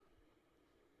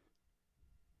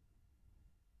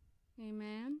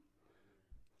Amen.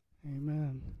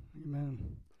 Amen. Amen.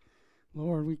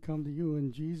 Lord, we come to you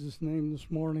in Jesus' name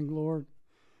this morning, Lord.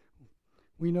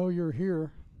 We know you're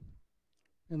here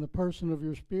in the person of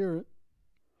your Spirit,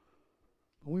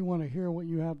 but we want to hear what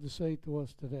you have to say to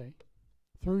us today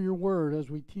through your word as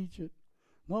we teach it.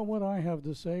 Not what I have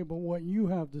to say, but what you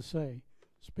have to say.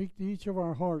 Speak to each of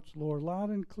our hearts, Lord, loud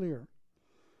and clear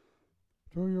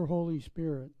through your Holy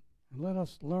Spirit. And let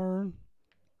us learn,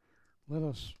 let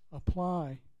us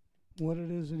apply what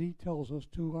it is that he tells us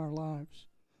to our lives,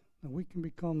 that we can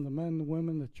become the men, the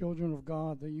women, the children of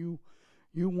God that you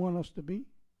want us to be.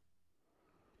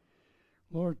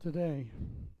 Lord, today,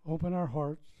 open our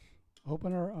hearts,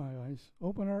 open our eyes,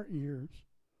 open our ears,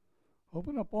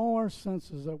 open up all our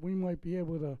senses that we might be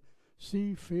able to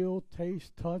see, feel,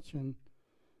 taste, touch, and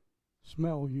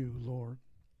smell you, Lord.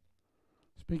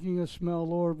 Speaking of smell,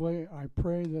 Lord, I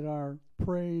pray that our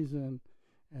praise and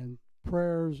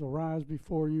prayers arise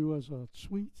before you as a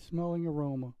sweet-smelling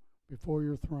aroma before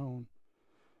your throne,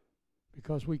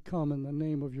 because we come in the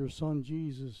name of your Son,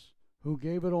 Jesus, who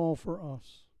gave it all for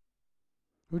us,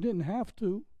 who didn't have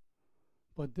to,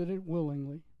 but did it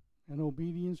willingly in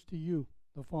obedience to you,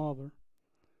 the Father.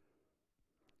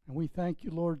 And we thank you,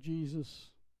 Lord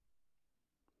Jesus,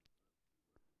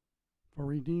 for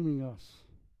redeeming us,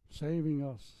 saving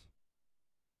us,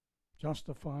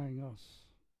 justifying us,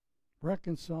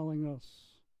 reconciling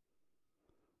us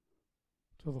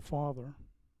to the Father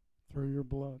through your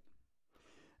blood.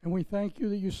 And we thank you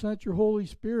that you sent your Holy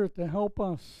Spirit to help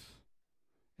us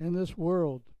in this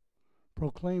world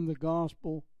proclaim the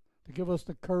gospel, to give us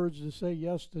the courage to say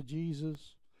yes to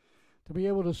Jesus, to be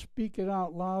able to speak it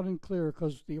out loud and clear,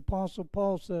 because the Apostle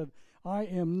Paul said, I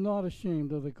am not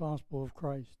ashamed of the gospel of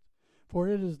Christ, for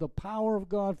it is the power of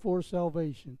God for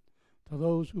salvation to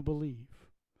those who believe.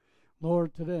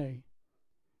 Lord, today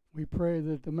we pray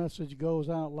that the message goes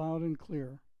out loud and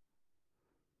clear,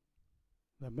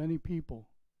 that many people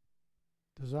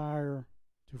desire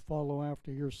to follow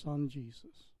after your Son,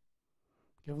 Jesus.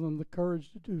 Give them the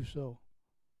courage to do so.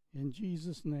 In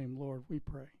Jesus' name, Lord, we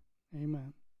pray.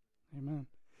 Amen. Amen.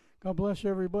 God bless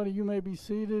everybody. You may be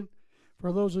seated.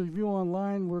 For those of you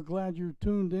online, we're glad you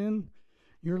tuned in.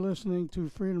 You're listening to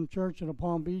Freedom Church in the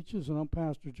Palm Beaches, and I'm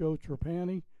Pastor Joe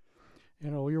Trapani. You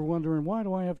know, you're wondering, why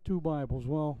do I have two Bibles?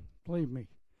 Well, believe me,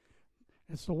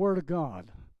 it's the Word of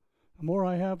God. The more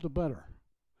I have, the better,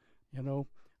 you know.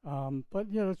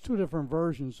 But, you know, it's two different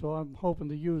versions, so I'm hoping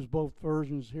to use both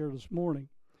versions here this morning.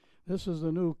 This is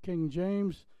the New King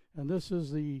James, and this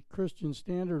is the Christian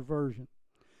Standard Version.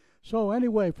 So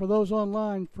anyway, for those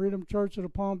online, Freedom Church of the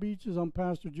Palm Beaches, I'm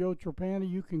Pastor Joe Trapani.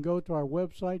 You can go to our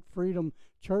website,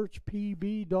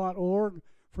 freedomchurchpb.org,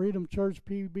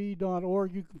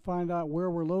 freedomchurchpb.org. You can find out where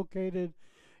we're located.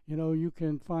 You know, you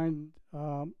can find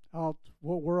out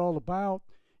what we're all about.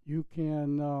 You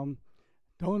can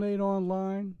donate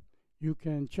online. You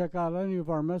can check out any of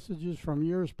our messages from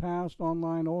years past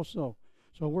online also.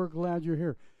 So we're glad you're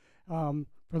here.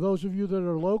 For those of you that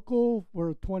are local,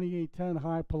 we're at 2810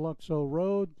 High Paluxo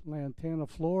Road, Lantana,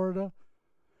 Florida,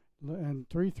 and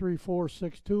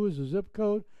 33462 is the zip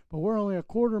code. But we're only a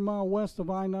quarter mile west of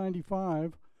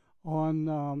I-95 on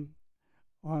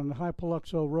High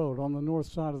Paluxo Road, on the north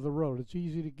side of the road. It's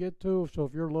easy to get to, so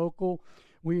if you're local,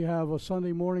 we have a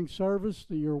Sunday morning service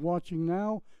that you're watching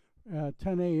now at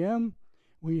 10 a.m.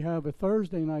 We have a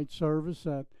Thursday night service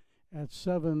at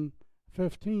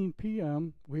 7:15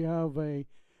 p.m. We have a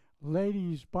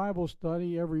ladies' Bible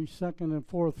study every second and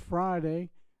fourth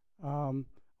Friday on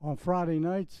Friday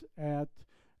nights at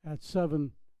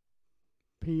 7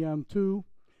 p.m. too.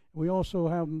 We also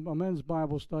have a men's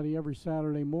Bible study every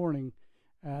Saturday morning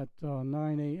at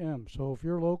 9 a.m. So if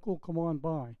you're local, come on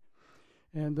by.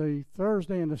 And the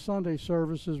Thursday and the Sunday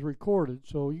service is recorded,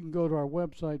 so you can go to our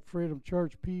website,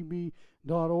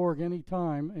 freedomchurchpb.org,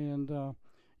 anytime, and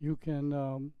you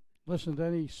can listen to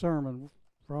any sermon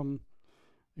from.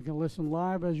 You can listen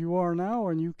live as you are now,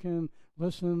 and you can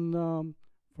listen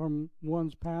from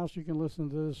one's past. You can listen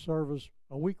to this service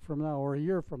a week from now or a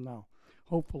year from now,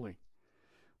 hopefully.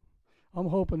 I'm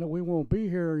hoping that we won't be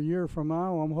here a year from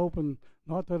now. I'm hoping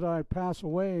not that I pass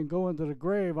away and go into the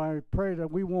grave. I pray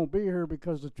that we won't be here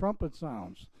because the trumpet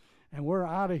sounds and we're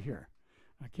out of here.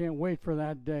 I can't wait for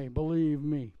that day. Believe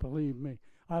me, believe me.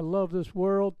 I love this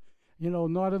world, you know,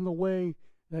 not in the way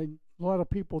that a lot of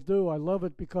people do. I love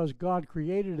it because God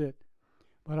created it.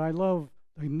 But I love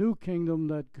the new kingdom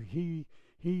that he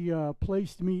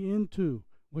placed me into,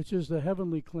 which is the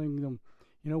heavenly kingdom,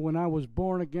 you know, when I was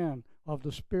born again of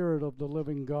the Spirit of the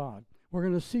living God. We're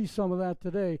going to see some of that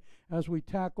today as we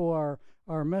tackle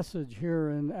our message here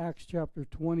in Acts chapter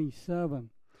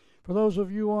 27. For those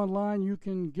of you online, you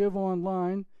can give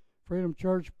online. Freedom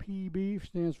Church PB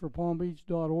stands for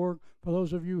palmbeach.org. For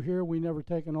those of you here, we never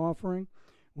take an offering.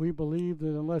 We believe that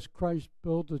unless Christ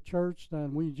built the church,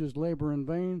 then we just labor in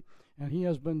vain, and he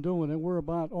has been doing it. We're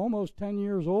about almost 10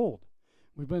 years old.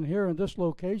 We've been here in this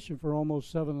location for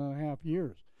almost 7.5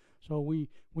 years. So we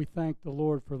thank the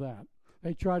Lord for that.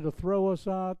 They tried to throw us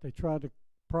out. They tried to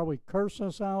probably curse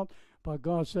us out. But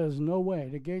God says, no way.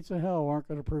 The gates of hell aren't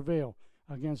going to prevail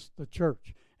against the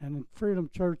church. And Freedom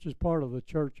Church is part of the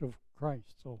Church of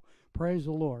Christ. So praise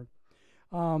the Lord.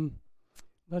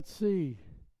 Let's see.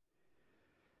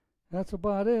 That's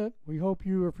about it. We hope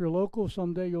you, if you're local,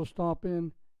 someday you'll stop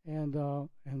in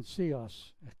and see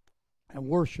us and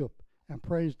worship and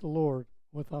praise the Lord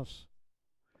with us.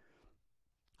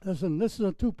 Listen, this is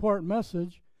a two-part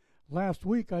message. Last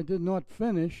week I did not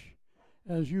finish.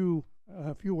 As you,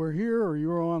 if you were here or you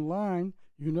were online,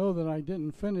 you know that I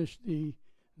didn't finish the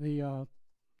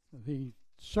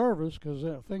service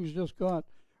because things just got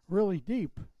really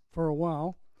deep for a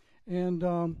while. And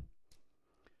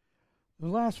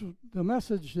the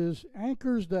message is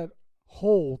anchors that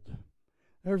hold.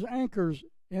 There's anchors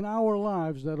in our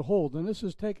lives that hold. And this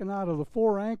is taken out of the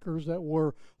 4 anchors that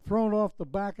were thrown off the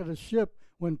back of the ship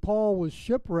when Paul was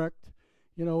shipwrecked,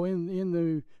 in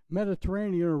the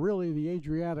Mediterranean, or really the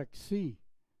Adriatic Sea.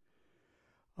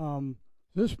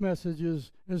 This message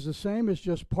is the same as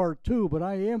just part 2, but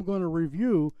I am going to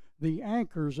review the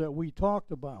anchors that we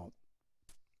talked about.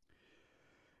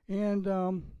 And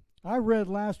I read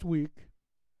last week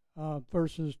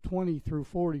verses 20 through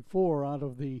 44 out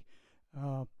of the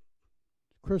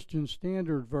Christian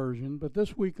Standard Version, but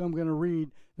this week I'm going to read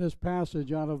this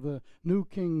passage out of the New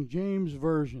King James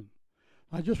Version.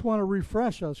 I just want to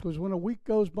refresh us, because when a week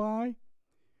goes by,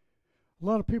 a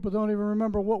lot of people don't even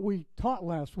remember what we taught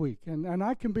last week, and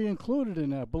I can be included in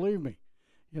that, believe me,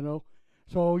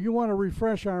 So you want to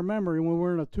refresh our memory when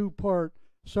we're in a 2-part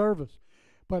service.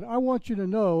 But I want you to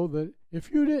know that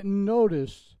if you didn't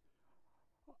notice,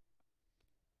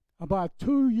 about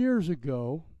 2 years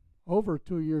ago, over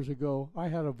 2 years ago, I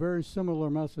had a very similar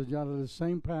message out of the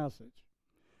same passage,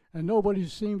 and nobody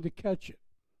seemed to catch it.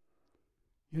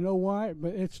 You know why?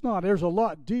 But it's not. There's a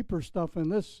lot deeper stuff in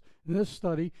this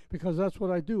study, because that's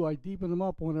what I do. I deepen them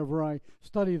up whenever I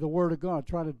study the Word of God,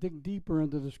 try to dig deeper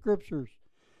into the Scriptures.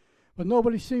 But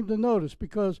nobody seemed to notice,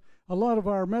 because a lot of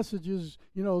our messages,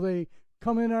 they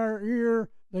come in our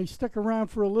ear, they stick around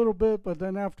for a little bit, but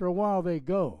then after a while they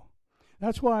go.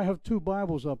 That's why I have 2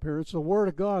 Bibles up here. It's the Word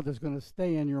of God that's going to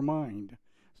stay in your mind.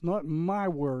 It's not my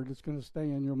word that's going to stay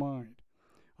in your mind.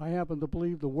 I happen to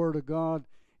believe the Word of God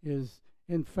is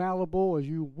infallible, as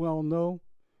you well know.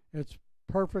 It's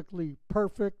perfectly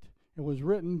perfect. It was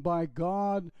written by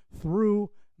God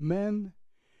through men.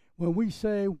 When we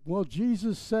say, well,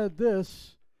 Jesus said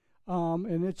this,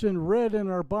 and it's in red in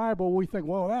our Bible, we think,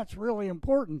 well, that's really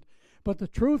important. But the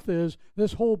truth is,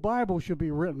 this whole Bible should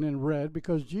be written in red,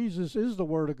 because Jesus is the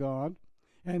Word of God,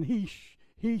 and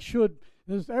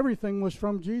everything was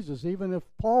from Jesus. Even if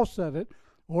Paul said it,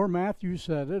 or Matthew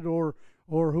said it, or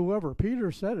whoever,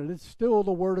 Peter said it, it's still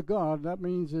the Word of God. That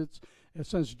means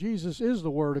since Jesus is the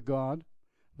Word of God,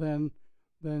 then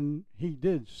he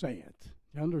did say it.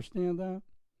 You understand that?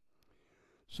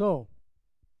 So,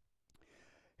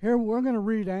 here we're going to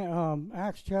read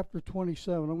Acts chapter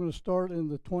 27. I'm going to start in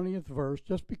the 20th verse,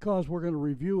 just because we're going to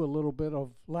review a little bit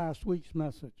of last week's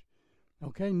message.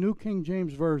 Okay, New King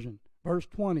James Version, verse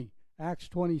 20, Acts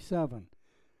 27.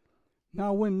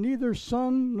 Now when neither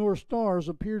sun nor stars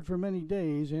appeared for many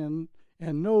days, and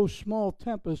no small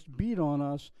tempest beat on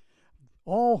us,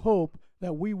 all hope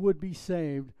that we would be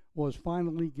saved was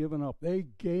finally given up. They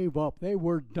gave up. They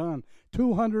were done.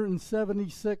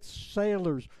 276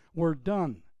 sailors were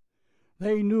done.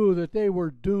 They knew that they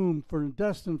were doomed,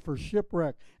 destined for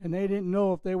shipwreck, and they didn't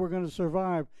know if they were going to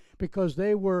survive, because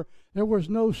there was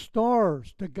no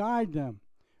stars to guide them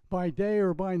by day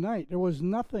or by night. There was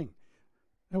nothing.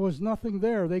 There was nothing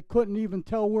there. They couldn't even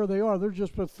tell where they are. They're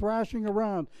just thrashing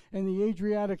around in the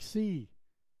Adriatic Sea.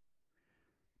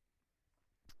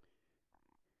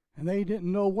 And they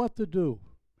didn't know what to do,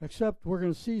 except we're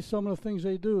going to see some of the things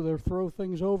they do. They throw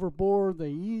things overboard.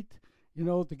 They eat,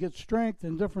 to get strength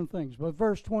and different things. But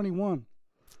verse 21.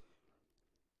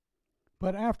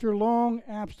 But after long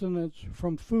abstinence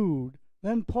from food,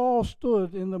 then Paul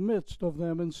stood in the midst of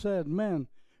them and said, Men,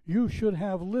 you should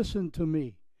have listened to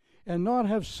me, and not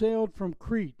have sailed from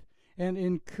Crete and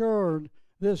incurred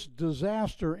this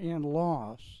disaster and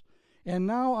loss. And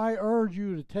now I urge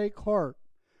you to take heart,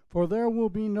 for there will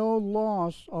be no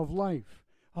loss of life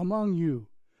among you,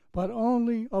 but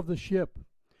only of the ship.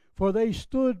 For they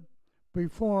stood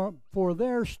For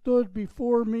there stood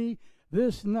before me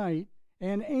this night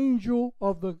an angel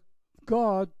of the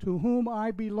God to whom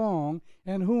I belong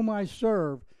and whom I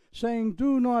serve, saying,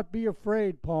 Do not be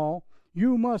afraid, Paul.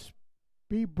 You must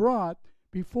be brought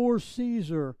before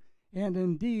Caesar, and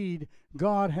indeed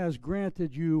God has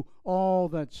granted you all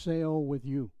that sail with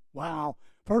you. Wow.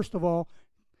 First of all,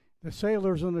 the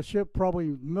sailors on the ship,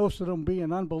 probably most of them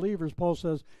being unbelievers, Paul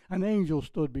says, an angel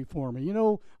stood before me. You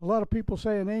know, a lot of people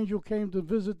say an angel came to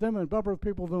visit them, and a number of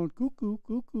people doing cuckoo,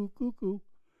 cuckoo, cuckoo.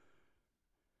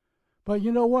 But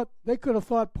you know what? They could have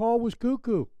thought Paul was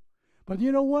cuckoo. But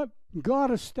you know what?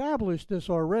 God established this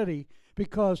already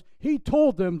because he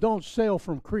told them don't sail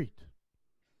from Crete.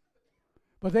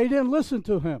 But they didn't listen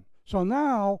to him. So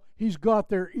now he's got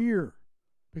their ear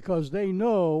because they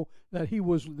know that he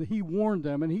warned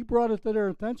them and he brought it to their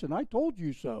attention. I told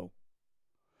you so.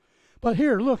 But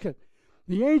here, look at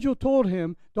the angel told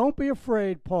him, don't be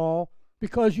afraid, Paul,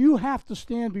 because you have to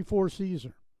stand before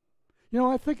Caesar. You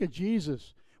know, I think of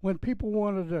Jesus when people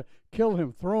wanted to kill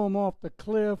him, throw him off the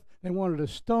cliff, they wanted to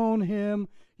stone him.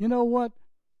 You know what?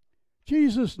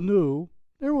 Jesus knew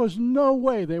there was no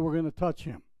way they were going to touch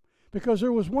him. Because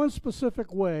there was one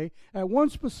specific way, at one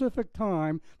specific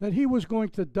time, that he was going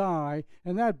to die,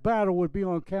 and that battle would be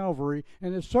on Calvary,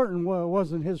 and it certainly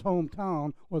wasn't his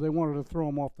hometown where they wanted to throw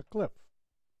him off the cliff.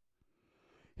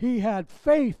 He had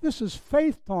faith. This is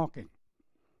faith talking.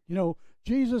 You know,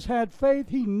 Jesus had faith.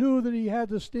 He knew that he had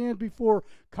to stand before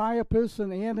Caiaphas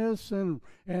and Annas and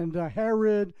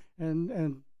Herod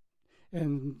and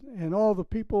all the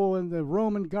people in the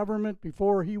Roman government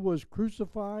before he was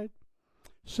crucified.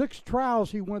 6 trials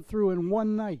he went through in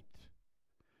one night.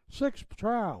 6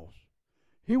 trials.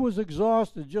 He was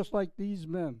exhausted just like these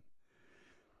men.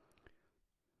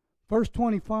 Verse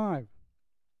 25.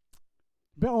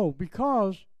 Oh,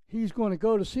 because he's going to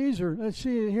go to Caesar. Let's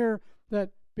see here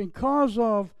that because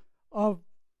of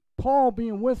Paul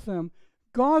being with them,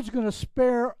 God's going to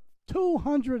spare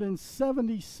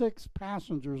 276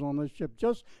 passengers on this ship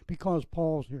just because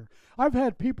Paul's here. I've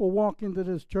had people walk into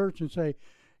this church and say,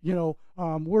 you know,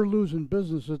 we're losing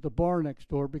business at the bar next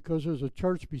door because there's a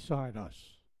church beside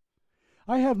us.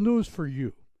 I have news for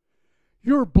you.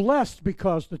 You're blessed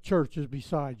because the church is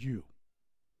beside you.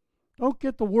 Don't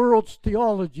get the world's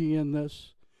theology in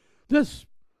this. These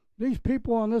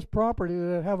people on this property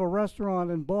that have a restaurant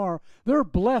and bar, they're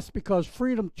blessed because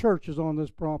Freedom Church is on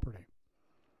this property.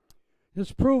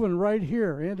 It's proven right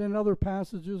here and in other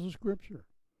passages of Scripture.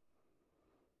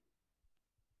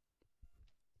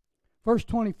 Verse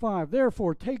 25,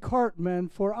 therefore take heart, men,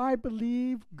 for I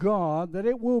believe God that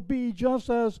it will be just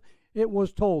as it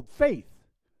was told. Faith.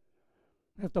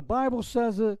 If the Bible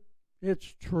says it,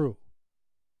 it's true.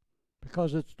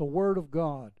 Because it's the Word of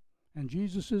God. And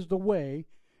Jesus is the way,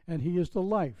 and He is the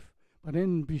life. But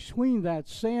in between that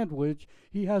sandwich,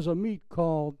 He has a meat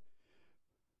called,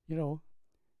 you know,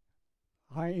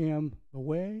 I am the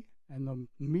way, and the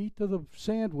meat of the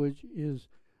sandwich is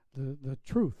the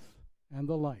truth and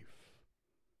the life.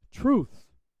 Truth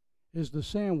is the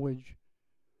sandwich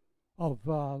of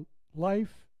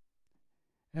life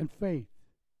and faith.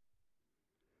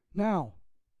 Now,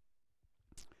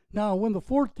 when the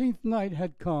 14th night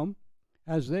had come,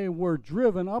 as they were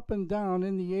driven up and down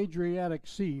in the Adriatic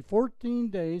Sea, 14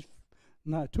 days,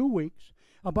 not 2 weeks,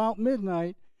 about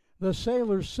midnight, the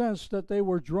sailors sensed that they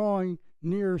were drawing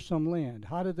near some land.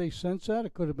 How did they sense that?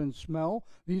 It could have been smell.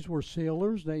 These were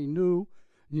sailors. They knew,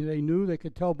 they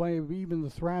could tell by even the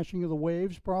thrashing of the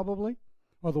waves probably,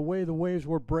 or the way the waves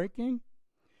were breaking.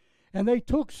 And they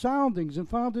took soundings and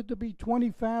found it to be 20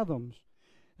 fathoms.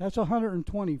 That's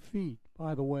 120 feet,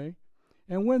 by the way.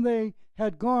 And when they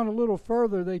had gone a little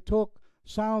further, they took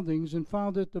soundings and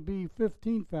found it to be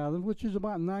 15 fathoms, which is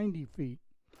about 90 feet.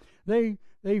 They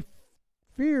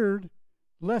feared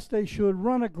lest they should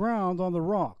run aground on the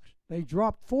rocks. They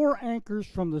dropped 4 anchors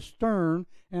from the stern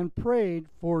and prayed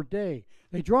for day.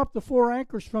 They dropped the 4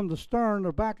 anchors from the stern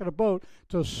or back of the boat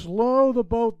to slow the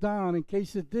boat down in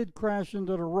case it did crash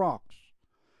into the rocks.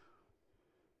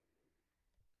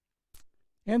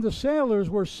 And the sailors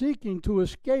were seeking to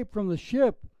escape from the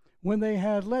ship when they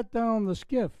had let down the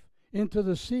skiff into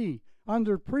the sea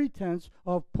under pretense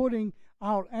of putting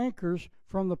out anchors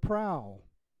from the prow.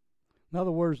 In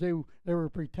other words, they were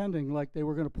pretending like they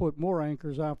were going to put more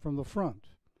anchors out from the front.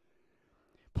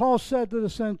 Paul said to the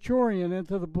centurion and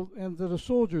to the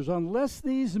soldiers, unless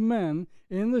these men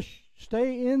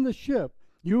stay in the ship,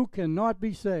 you cannot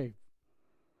be saved.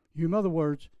 In other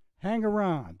words, hang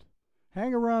around.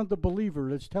 Hang around the believer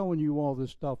that's telling you all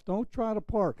this stuff. Don't try to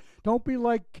part. Don't be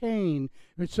like Cain.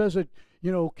 It says that,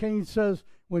 You know, Cain says,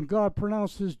 when God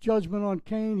pronounced his judgment on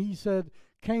Cain,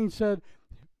 Cain said,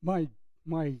 my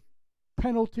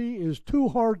penalty is too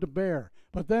hard to bear.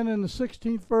 But then in the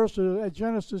 16th verse of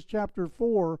Genesis chapter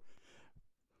 4,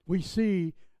 we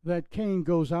see that Cain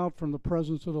goes out from the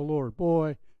presence of the Lord.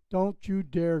 Boy, don't you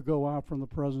dare go out from the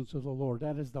presence of the Lord.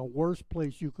 That is the worst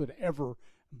place you could ever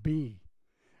be.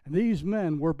 And these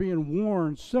men were being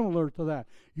warned similar to that.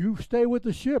 You stay with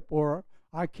the ship, or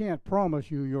I can't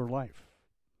promise you your life.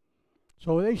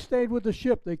 So they stayed with the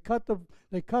ship. They cut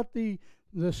the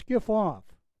skiff off.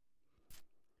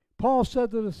 Paul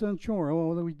said to the centurion,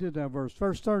 well, we did that verse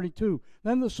 32.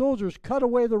 Then the soldiers cut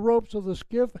away the ropes of the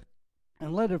skiff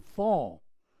and let it fall.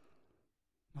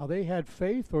 Now they had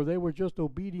faith, or they were just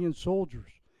obedient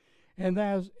soldiers. And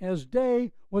as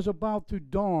day was about to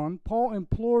dawn, Paul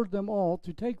implored them all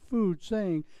to take food,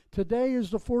 saying, today is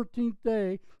the 14th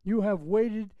day you have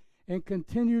waited and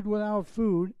continued without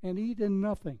food and eaten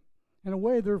nothing. In a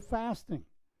way, they're fasting.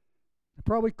 They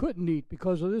probably couldn't eat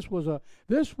because of this was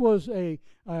a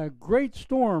great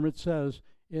storm, it says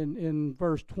in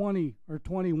verse 20 or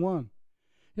 21.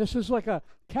 This is like a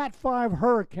Cat 5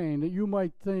 hurricane that you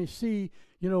might see,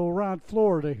 around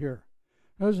Florida here.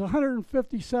 There's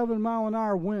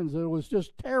 157-mile-an-hour winds that was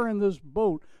just tearing this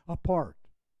boat apart.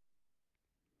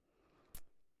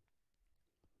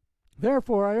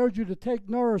 Therefore, I urge you to take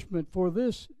nourishment, for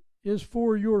this is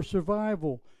for your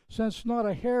survival, since not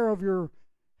a hair of your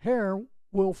hair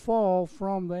will fall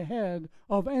from the head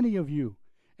of any of you.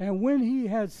 And when he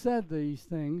had said these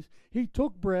things, he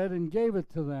took bread and gave it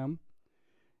to them,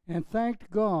 and thanked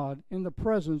God in the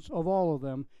presence of all of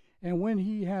them. And when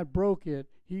he had broke it,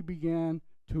 he began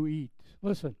to eat.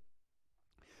 Listen,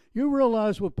 you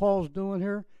realize what Paul's doing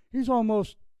here? He's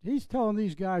telling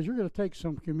these guys, you're going to take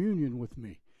some communion with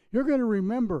me. You're going to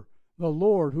remember the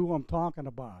Lord who I'm talking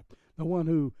about, the one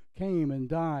who came and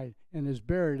died and is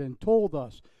buried and told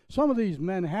us. Some of these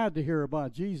men had to hear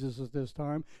about Jesus at this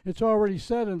time. It's already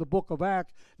said in the book of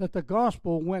Acts that the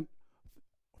gospel went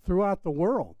throughout the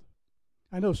world.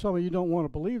 I know some of you don't want to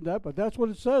believe that, but that's what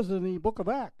it says in the book of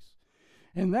Acts.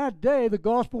 In that day, the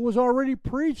gospel was already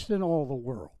preached in all the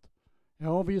world. And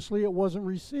obviously, it wasn't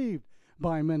received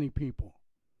by many people.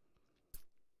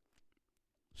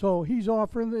 So he's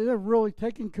offering, they're really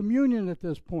taking communion at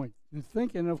this point. And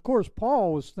thinking, of course,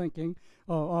 Paul was thinking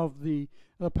of the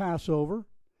Passover.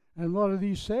 And a lot of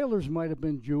these sailors might have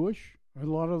been Jewish. They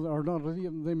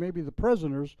may be the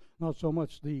prisoners, not so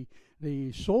much the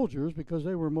soldiers, because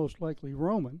they were most likely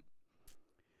Roman.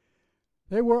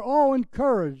 They were all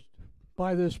encouraged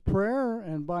by this prayer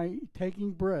and by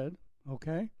taking bread,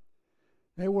 okay?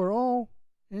 They were all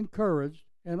encouraged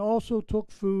and also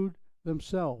took food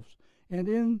themselves. And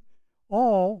in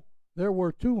all, there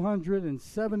were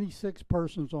 276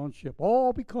 persons on ship.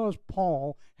 All because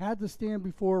Paul had to stand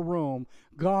before Rome.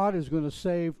 God is going to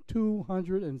save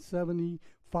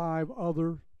 275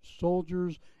 other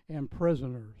soldiers and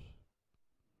prisoners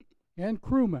and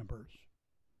crew members.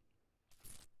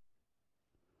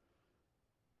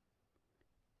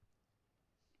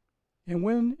 And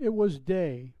when it was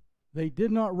day, they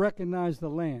did not recognize the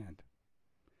land,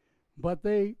 but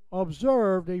they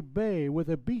observed a bay with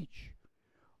a beach,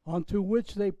 onto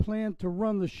which they planned to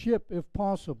run the ship if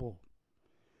possible.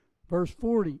 Verse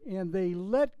 40, and they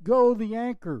let go the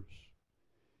anchors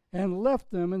and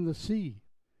left them in the sea.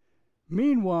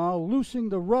 Meanwhile, loosing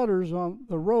the rudders on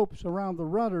the ropes around the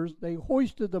rudders, they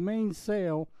hoisted the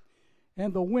mainsail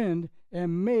and the wind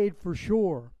and made for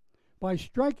shore. By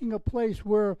striking a place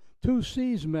where two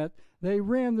seas met, they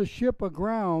ran the ship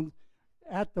aground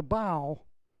at the bow,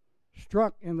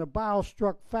 the bow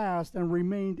struck fast and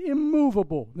remained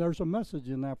immovable. There's a message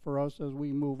in that for us as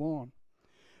we move on.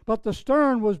 But the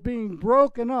stern was being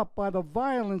broken up by the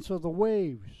violence of the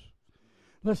waves.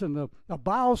 Listen, the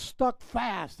bow stuck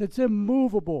fast. It's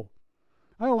immovable.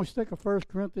 I always think of 1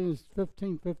 Corinthians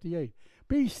 15:58.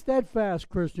 Be steadfast,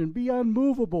 Christian. Be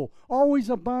unmovable, always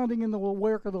abounding in the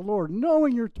work of the Lord,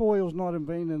 knowing your toil is not in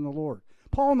vain in the Lord.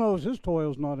 Paul knows his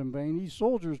toil is not in vain. These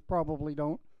soldiers probably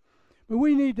don't. But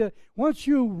we need to, once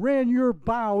you ran your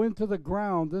bow into the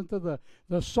ground, into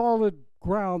the solid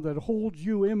ground that holds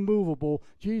you immovable,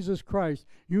 Jesus Christ,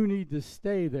 you need to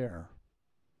stay there.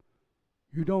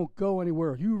 You don't go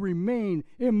anywhere. You remain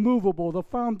immovable. The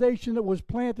foundation that was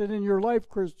planted in your life,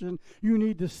 Christian, you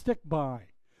need to stick by.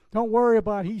 Don't worry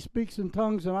about he speaks in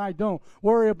tongues and I don't.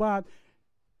 Worry about,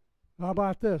 how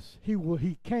about this?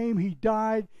 He came, he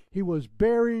died, he was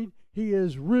buried, he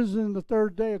is risen the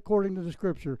third day according to the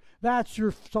Scripture. That's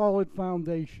your solid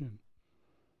foundation.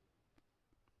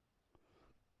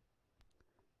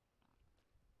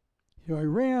 So he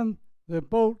ran the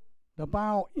boat the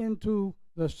bow into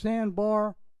the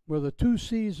sandbar where the two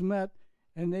seas met,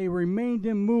 and they remained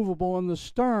immovable, and the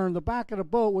stern, the back of the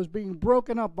boat, was being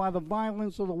broken up by the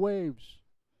violence of the waves.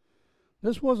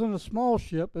 This wasn't a small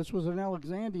ship. This was an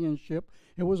Alexandrian ship.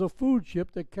 It was a food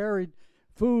ship that carried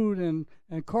food and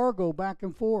cargo back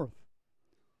and forth.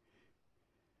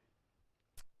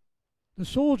 The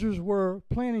soldiers were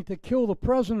planning to kill the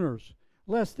prisoners,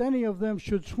 lest any of them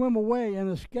should swim away and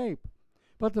escape.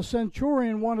 But the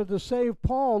centurion wanted to save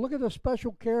Paul. Look at the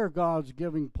special care God's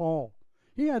giving Paul.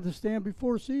 He had to stand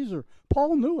before Caesar.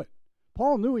 Paul knew it.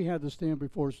 Paul knew he had to stand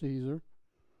before Caesar.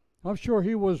 I'm sure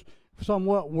he was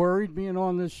somewhat worried being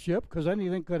on this ship because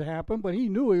anything could happen, but he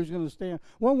knew he was going to stand.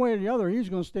 One way or the other, he was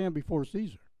going to stand before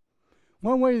Caesar.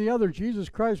 One way or the other, Jesus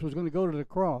Christ was going to go to the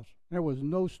cross. There was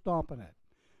no stopping it.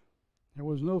 There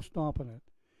was no stopping it.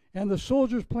 And the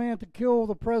soldiers planned to kill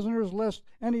the prisoners lest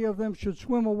any of them should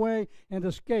swim away and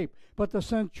escape. But the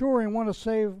centurion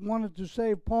wanted to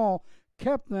save Paul,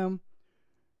 kept them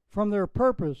from their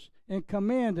purpose, and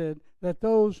commanded that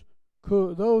those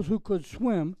who could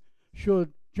swim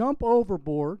should jump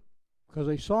overboard, because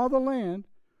they saw the land,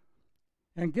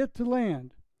 and get to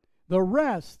land. The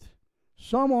rest,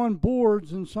 some on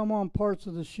boards and some on parts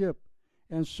of the ship.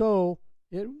 And so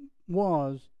it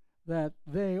was that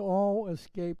they all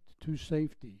escaped to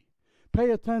safety.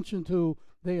 Pay attention to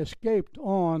they escaped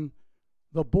on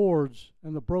the boards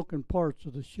and the broken parts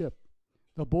of the ship.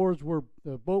 The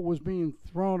boat was being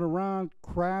thrown around,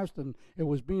 crashed, and it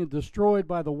was being destroyed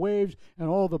by the waves, and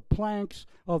all the planks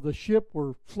of the ship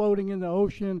were floating in the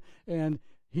ocean, and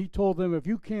he told them, if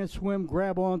you can't swim,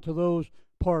 grab onto those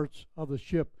parts of the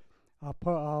ship.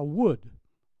 Wood,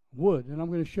 and I'm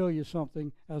going to show you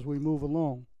something as we move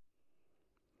along.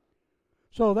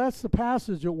 So that's the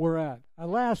passage that we're at.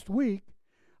 Last week,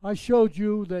 I showed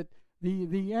you that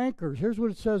the anchors, here's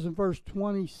what it says in verse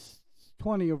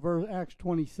 20 of Acts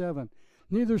 27.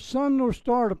 Neither sun nor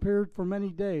star appeared for many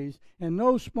days, and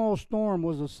no small storm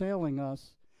was assailing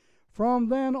us. From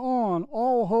then on,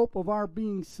 all hope of our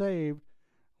being saved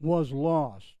was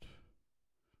lost.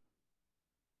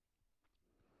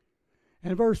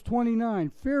 And verse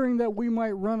 29, fearing that we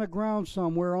might run aground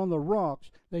somewhere on the rocks,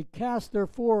 they cast their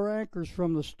 4 anchors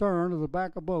from the stern of the back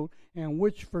of the boat and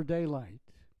wished for daylight.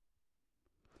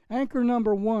 Anchor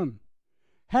number 1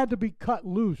 had to be cut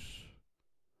loose.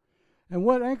 And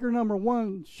what anchor number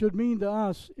 1 should mean to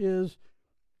us is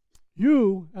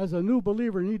you, as a new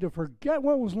believer, need to forget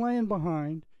what was laying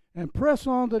behind and press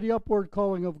on to the upward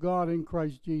calling of God in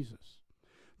Christ Jesus.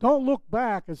 Don't look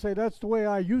back and say, that's the way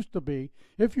I used to be.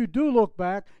 If you do look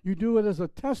back, you do it as a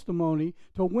testimony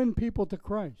to win people to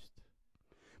Christ.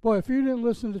 Boy, if you didn't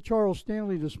listen to Charles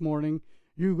Stanley this morning,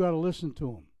 you've got to listen to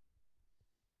him.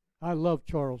 I love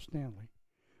Charles Stanley.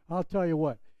 I'll tell you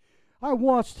what, I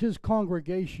watched his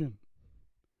congregation,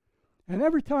 and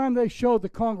every time they showed the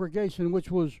congregation, which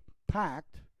was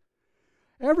packed,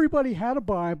 everybody had a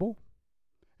Bible,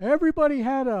 everybody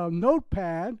had a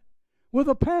notepad with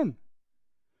a pen.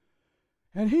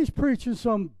 And he's preaching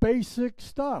some basic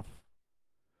stuff.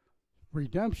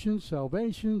 Redemption,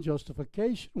 salvation,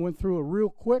 justification, went through it real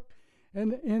quick.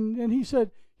 And he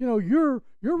said, you know, you're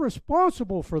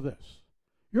responsible for this.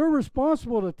 You're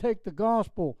responsible to take the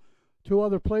gospel to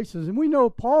other places. And we know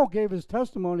Paul gave his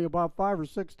testimony about 5 or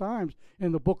 6 times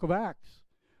in the book of Acts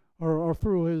or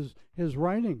through his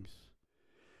writings.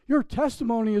 Your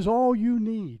testimony is all you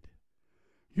need.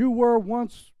 You were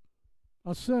once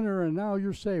a sinner and now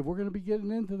you're saved. We're going to be getting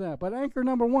into that. But anchor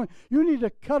number 1, you need to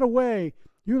cut away.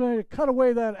 You need to cut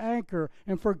away that anchor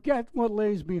and forget what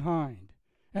lays behind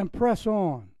and press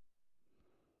on.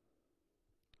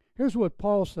 Here's what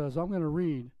Paul says. I'm going to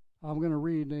read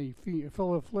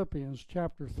Philippians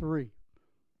chapter 3.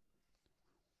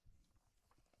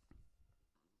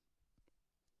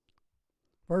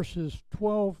 Verses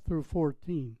 12 through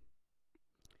 14.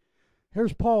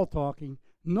 Here's Paul talking.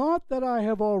 Not that I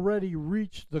have already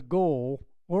reached the goal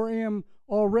or am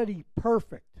already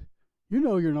perfect. You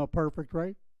know you're not perfect,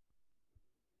 right?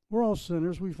 We're all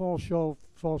sinners. We fall short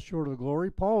of the glory.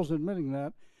 Paul's admitting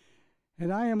that.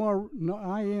 And I am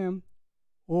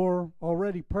or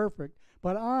already perfect,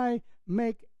 but I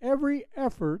make every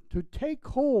effort to take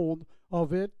hold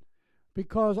of it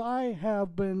because I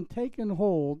have been taken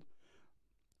hold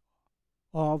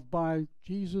of by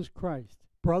Jesus Christ.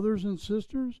 Brothers and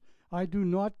sisters, I do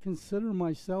not consider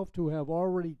myself to have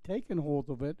already taken hold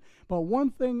of it, but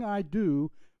one thing I do,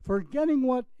 forgetting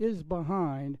what is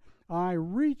behind, I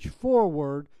reach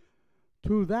forward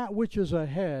to that which is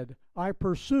ahead. I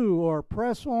pursue or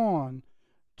press on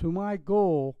to my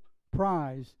goal,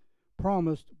 prize,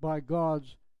 promised by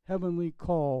God's heavenly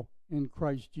call in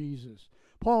Christ Jesus.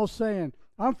 Paul's saying,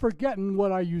 I'm forgetting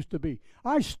what I used to be.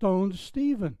 I stoned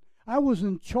Stephen. I was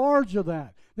in charge of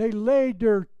that. They laid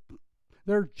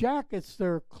their jackets,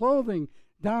 their clothing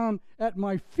down at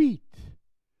my feet.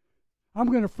 I'm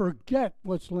going to forget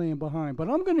what's laying behind, but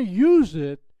I'm going to use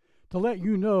it to let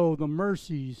you know the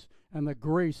mercies and the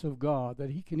grace of God,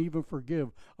 that he can even forgive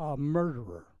a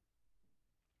murderer.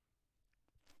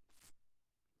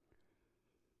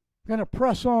 I'm going to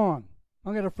press on.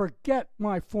 I'm going to forget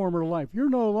my former life. You're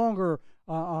no longer,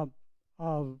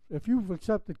 if you've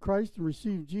accepted Christ and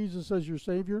received Jesus as your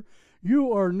Savior,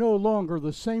 you are no longer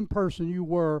the same person you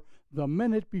were the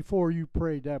minute before you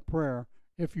prayed that prayer,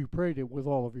 if you prayed it with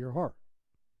all of your heart.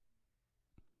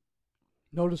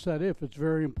 Notice that if, it's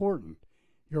very important.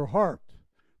 Your heart.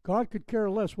 God could care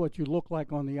less what you look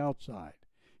like on the outside.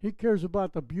 He cares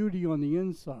about the beauty on the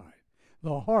inside.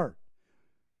 The heart.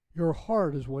 Your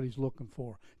heart is what he's looking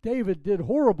for. David did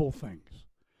horrible things,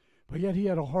 but yet he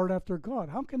had a heart after God.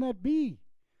 How can that be?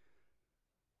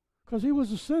 Because he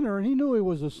was a sinner, and he knew he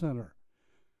was a sinner.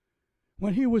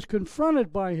 When he was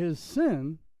confronted by his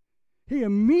sin, he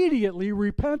immediately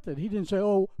repented. He didn't say,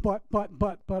 oh, but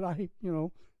I,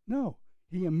 no.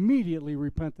 He immediately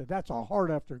repented. That's a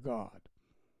heart after God.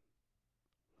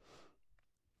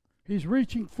 He's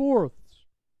reaching forth.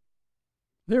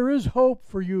 There is hope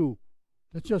for you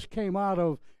that just came out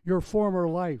of your former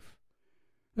life.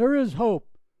 There is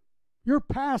hope. Your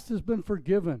past has been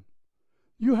forgiven.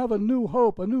 You have a new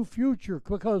hope, a new future,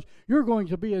 because you're going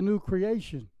to be a new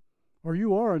creation, or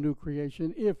you are a new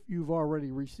creation if you've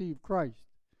already received Christ.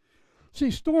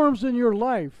 See, storms in your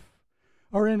life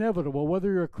are inevitable, whether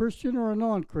you're a Christian or a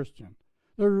non-Christian.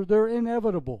 They're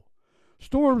inevitable.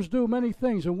 Storms do many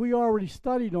things, and we already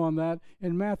studied on that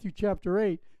in Matthew chapter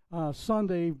 8,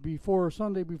 Sunday before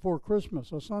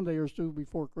Christmas, a Sunday or two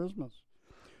before Christmas.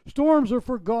 Storms are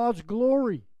for God's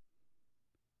glory.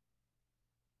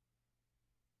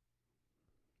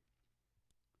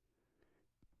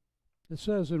 It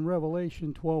says in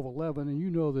Revelation 12:11, and you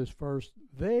know this verse,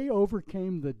 they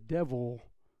overcame the devil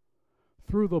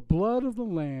through the blood of the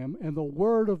Lamb and the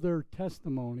word of their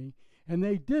testimony, and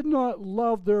they did not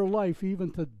love their life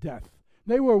even to death.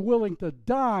 They were willing to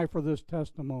die for this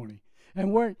testimony.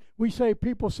 And when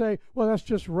people say, well, that's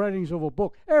just writings of a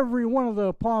book. Every one of the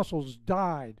apostles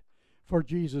died for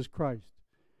Jesus Christ.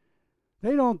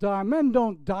 They don't die. Men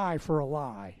don't die for a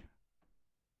lie.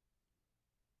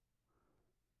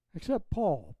 Except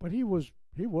Paul, but he was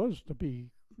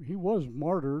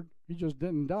martyred. He just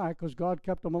didn't die because God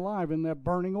kept him alive in that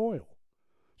burning oil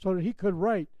so that he could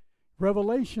write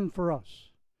Revelation for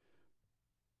us.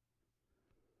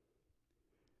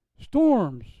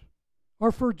 Storms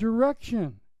are for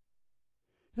direction.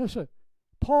 Listen,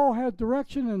 Paul had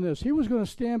direction in this. He was going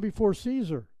to stand before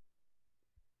Caesar.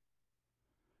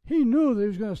 He knew that he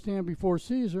was going to stand before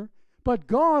Caesar, but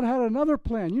God had another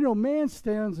plan. You know, man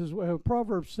stands his way.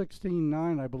 Proverbs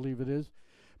 16:9, I believe it is.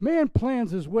 Man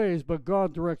plans his ways, but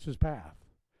God directs his path.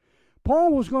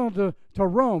 Paul was going to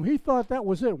Rome. He thought that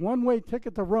was it, one-way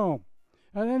ticket to Rome.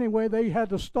 And anyway, they had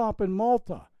to stop in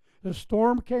Malta. The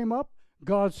storm came up.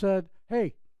 God said,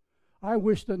 hey, I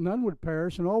wish that none would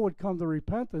perish and all would come to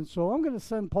repentance, so I'm going to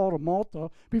send Paul to Malta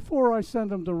before I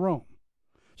send him to Rome.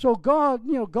 So God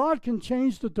can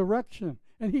change the direction,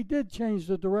 and he did change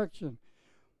the direction.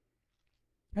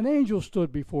 An angel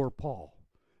stood before Paul.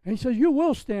 And he says, you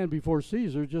will stand before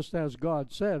Caesar, just as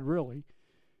God said, really.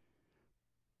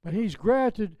 But he's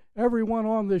granted everyone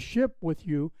on this ship with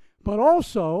you. But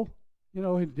also,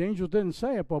 the angel didn't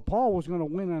say it, but Paul was going to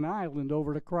win an island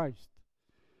over to Christ.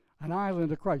 An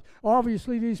island of Christ.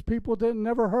 Obviously, these people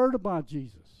never heard about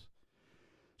Jesus.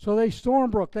 So they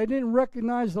stormbrook. They didn't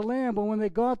recognize the land, but when they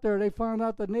got there, they found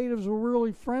out the natives were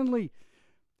really friendly.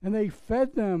 And they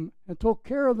fed them and took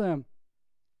care of them.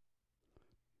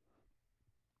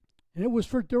 And it was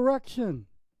for direction.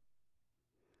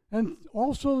 And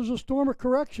also there's a storm of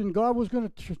correction. God was going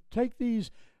to take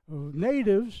these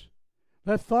natives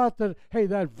that thought that, hey,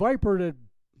 that viper that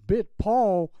bit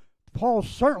Paul's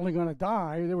certainly going to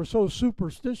die. They were so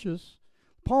superstitious.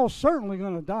 Paul's certainly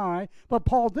going to die, but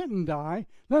Paul didn't die.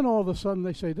 Then all of a sudden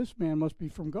they say, this man must be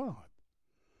from God.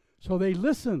 So they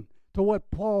listened to what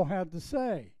Paul had to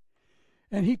say.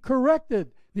 And he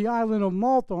corrected the island of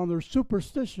Malta on their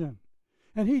superstition.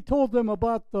 And he told them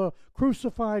about the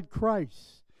crucified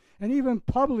Christ. And even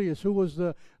Publius, who was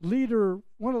the leader,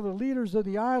 one of the leaders of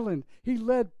the island, he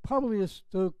led Publius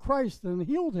to Christ and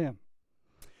healed him.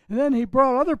 And then he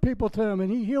brought other people to him and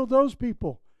he healed those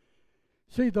people.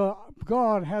 See,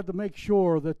 God had to make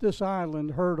sure that this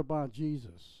island heard about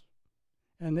Jesus.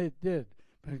 And it did.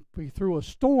 Through a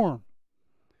storm.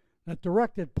 that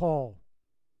directed Paul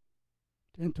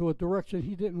into a direction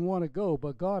he didn't want to go,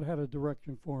 but God had a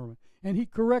direction for him. And he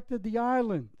corrected the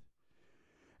island.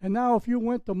 And now if you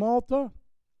went to Malta,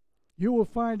 you will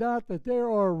find out that there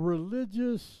are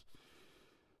religious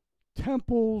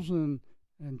temples and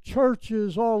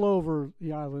churches all over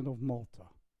the island of Malta.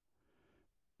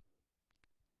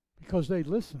 Because they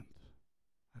listened.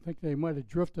 I think they might have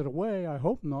drifted away. I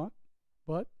hope not.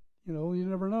 But, you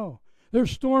never know.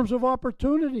 There's storms of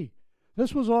opportunity.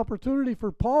 This was opportunity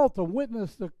for Paul to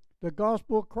witness the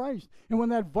gospel of Christ. And when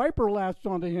that viper latched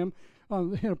onto him,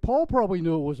 Paul probably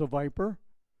knew it was a viper.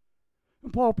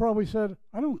 And Paul probably said,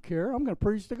 I don't care. I'm going to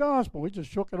preach the gospel. He just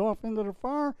shook it off into the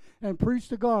fire and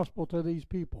preached the gospel to these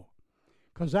people.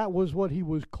 Because that was what he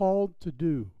was called to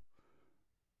do.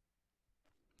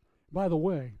 By the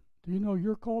way, do you know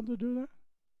you're called to do that?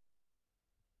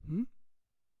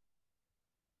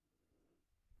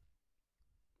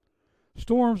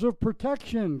 Storms of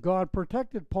protection. God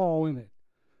protected Paul in it.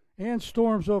 And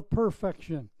storms of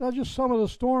perfection. That's just some of the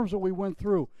storms that we went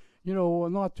through,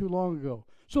 not too long ago.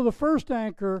 So the first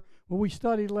anchor, what we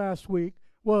studied last week,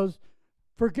 was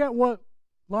forget what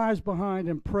lies behind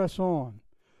and press on.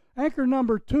 Anchor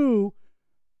number 2,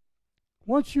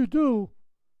 once you do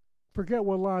forget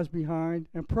what lies behind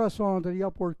and press on to the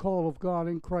upward call of God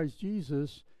in Christ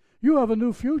Jesus, you have a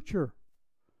new future.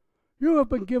 You have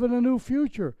been given a new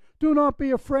future. Do not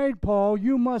be afraid, Paul.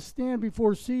 You must stand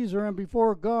before Caesar and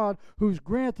before God, who's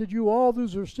granted you all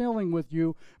those who are sailing with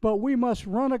you, but we must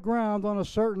run aground on a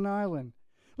certain island.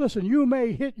 Listen, you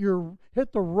may hit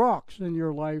the rocks in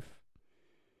your life,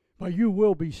 but you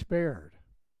will be spared.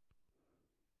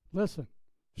 Listen,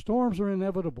 storms are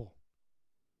inevitable.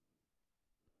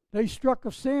 They struck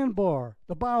a sandbar.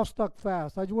 The bow stuck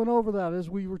fast. I went over that as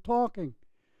we were talking.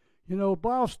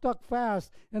 Bow stuck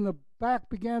fast, and the back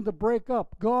began to break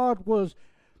up. God was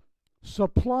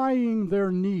supplying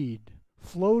their need,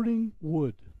 floating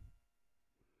wood,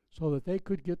 so that they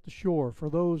could get to shore for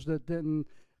those that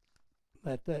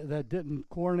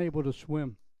weren't able to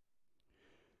swim.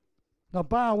 The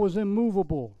bow was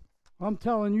immovable. I'm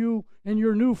telling you, in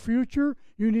your new future,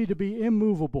 you need to be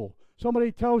immovable.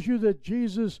 Somebody tells you that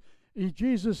Jesus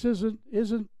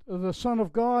isn't the Son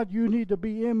of God, you need to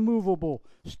be immovable,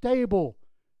 stable.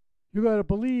 You got to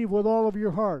believe with all of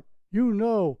your heart. You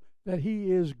know that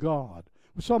He is God.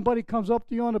 When somebody comes up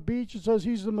to you on the beach and says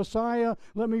He's the Messiah,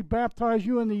 let me baptize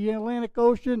you in the Atlantic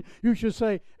Ocean, you should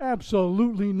say,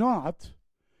 absolutely not.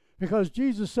 Because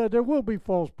Jesus said there will be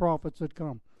false prophets that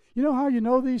come. You know how you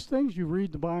know these things? You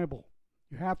read the Bible.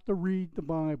 You have to read the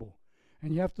Bible.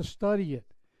 And you have to study it.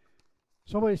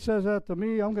 Somebody says that to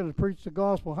me, I'm going to preach the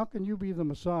gospel. How can you be the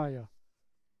Messiah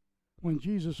when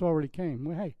Jesus already came?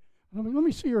 Well, hey, let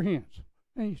me see your hands.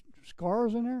 Any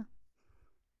scars in there?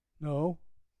 No.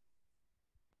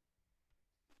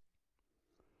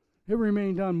 It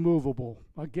remained unmovable.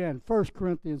 Again, 1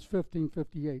 Corinthians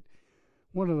 15:58,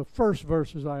 one of the first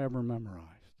verses I ever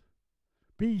memorized.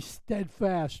 Be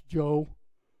steadfast, Joe.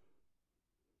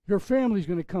 Your family's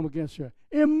going to come against you.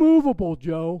 Immovable,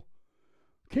 Joe.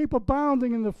 Keep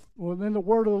abounding in the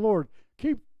word of the Lord.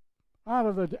 Keep out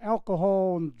of the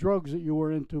alcohol and drugs that you were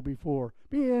into before.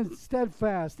 Be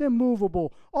steadfast,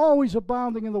 immovable, always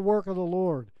abounding in the work of the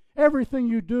Lord. Everything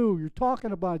you do, you're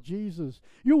talking about Jesus.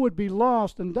 You would be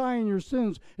lost and die in your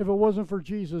sins if it wasn't for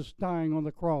Jesus dying on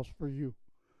the cross for you.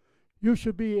 You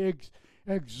should be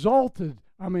exalting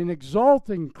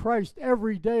Christ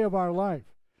every day of our life.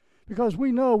 Because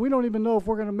we don't even know if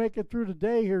we're going to make it through the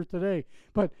day here today.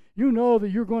 But you know that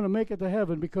you're going to make it to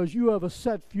heaven because you have a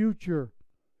set future.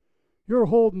 You're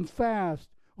holding fast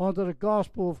onto the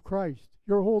gospel of Christ.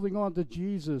 You're holding on to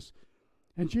Jesus.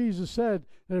 And Jesus said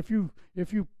that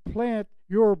if you plant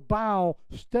your bow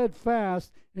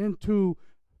steadfast into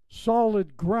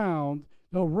solid ground,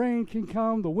 the rain can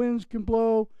come, the winds can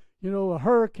blow, a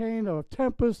hurricane, a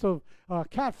tempest, a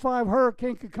Cat 5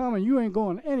 hurricane could come, and you ain't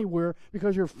going anywhere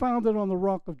because you're founded on the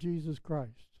rock of Jesus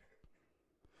Christ.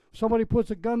 Somebody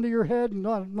puts a gun to your head,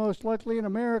 not most likely in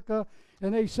America,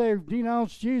 and they say,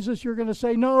 denounce Jesus, you're going to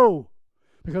say no,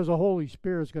 because the Holy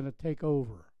Spirit's going to take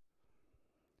over.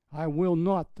 I will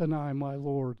not deny my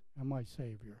Lord and my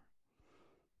Savior.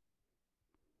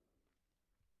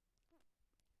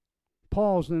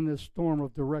 Paul's in this storm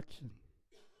of direction.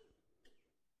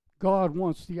 God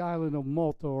wants the island of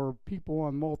Malta, or people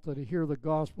on Malta, to hear the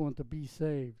gospel and to be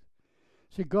saved.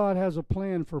 See, God has a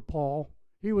plan for Paul.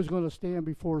 He was going to stand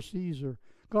before Caesar.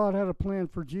 God had a plan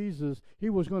for Jesus.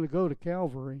 He was going to go to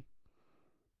Calvary,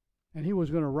 and He was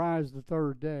going to rise the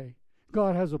third day.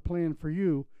 God has a plan for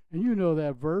you, and you know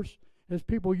that verse. As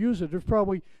people use it, there's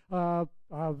probably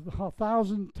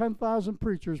 1,000, 10,000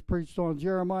 preachers preached on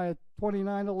Jeremiah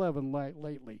 29:11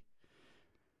 lately,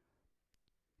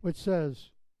 which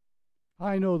says,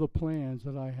 I know the plans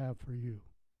that I have for you.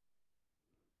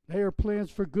 They are plans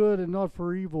for good and not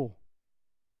for evil,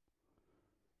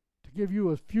 to give you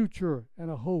a future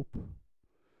and a hope.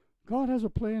 God has a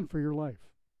plan for your life.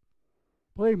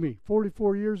 Believe me,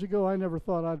 44 years ago, I never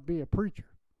thought I'd be a preacher.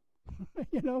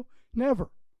 Never.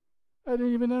 That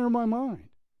didn't even enter my mind.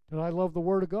 Did I love the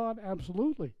Word of God?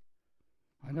 Absolutely.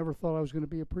 I never thought I was going to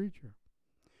be a preacher.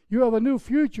 You have a new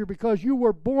future because you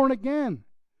were born again.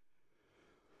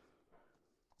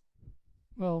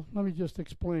 Well, let me just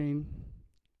explain.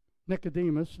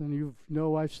 Nicodemus, and you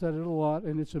know I've said it a lot,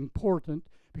 and it's important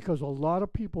because a lot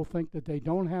of people think that they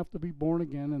don't have to be born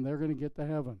again and they're going to get to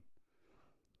heaven.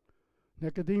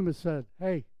 Nicodemus said,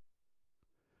 hey,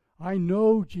 I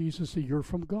know, Jesus, that you're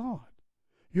from God.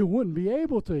 You wouldn't be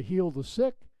able to heal the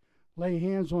sick, lay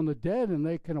hands on the dead, and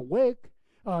they can awake.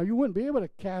 You wouldn't be able to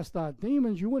cast out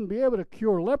demons. You wouldn't be able to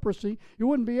cure leprosy. You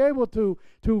wouldn't be able to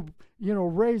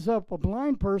raise up a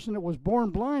blind person that was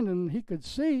born blind and he could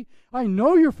see. I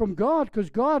know you're from God because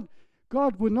God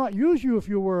would not use you if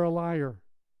you were a liar.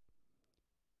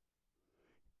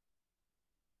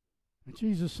 And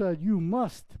Jesus said, you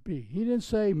must be. He didn't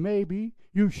say maybe,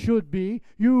 you should be.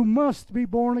 You must be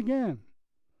born again.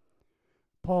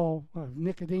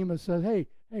 Nicodemus said, hey,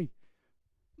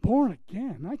 born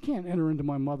again? I can't enter into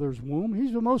my mother's womb.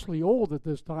 He's mostly old at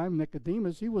this time,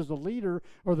 Nicodemus. He was the leader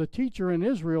or the teacher in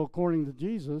Israel, according to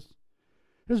Jesus.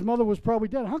 His mother was probably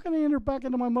dead. How can I enter back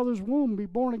into my mother's womb and be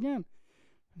born again?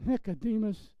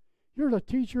 Nicodemus, you're the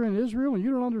teacher in Israel and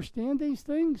you don't understand these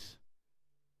things?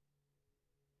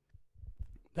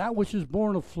 That which is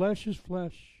born of flesh is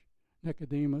flesh,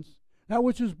 Nicodemus. That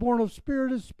which is born of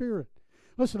spirit is spirit.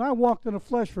 Listen, I walked in the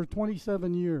flesh for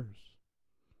 27 years.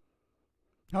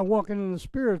 I'm walking in the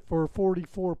spirit for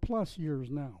 44 plus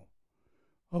years now.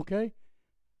 Okay?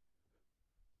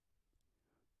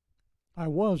 I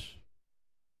was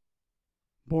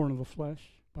born of the flesh,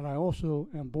 but I also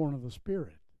am born of the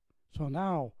spirit. So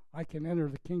now I can enter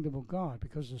the kingdom of God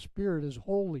because the spirit is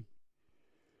holy.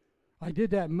 I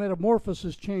did that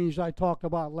metamorphosis change I talked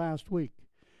about last week,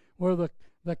 where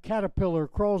the caterpillar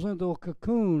crawls into a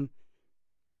cocoon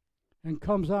and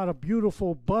comes out a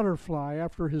beautiful butterfly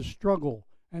after his struggle.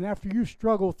 And after you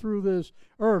struggle through this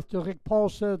earth, just like Paul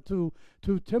said to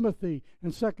Timothy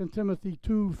in 2 Timothy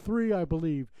 2:3, I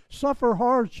believe, suffer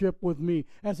hardship with me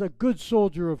as a good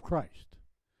soldier of Christ.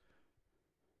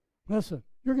 Listen,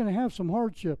 you're going to have some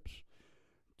hardships.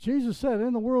 Jesus said,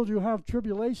 in the world you have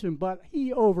tribulation, but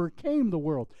he overcame the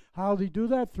world. How did he do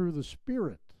that? Through the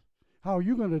Spirit. How are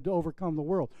you going to overcome the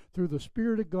world? Through the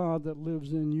Spirit of God that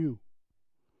lives in you.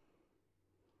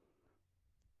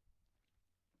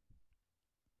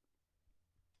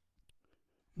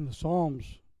 In the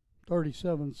Psalms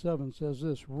 37:7 says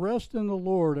this, rest in the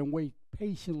Lord and wait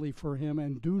patiently for him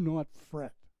and do not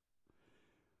fret.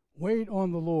 Wait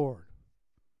on the Lord.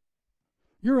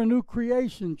 You're a new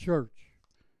creation, church.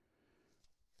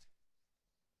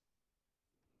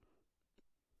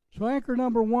 So anchor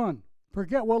number one,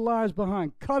 forget what lies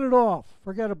behind. Cut it off.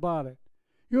 Forget about it.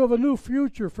 You have a new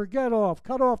future. Cut off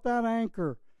that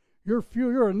anchor.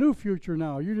 You're a new future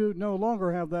now. You no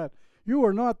longer have that. You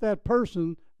are not that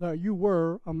person that you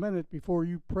were a minute before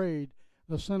you prayed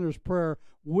the sinner's prayer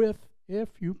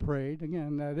if you prayed,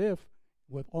 again, that if,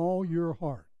 with all your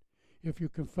heart. If you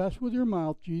confess with your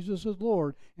mouth Jesus is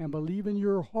Lord and believe in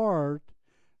your heart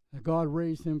that God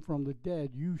raised him from the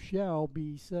dead, you shall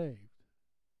be saved.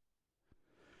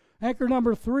 Anchor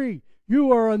number 3,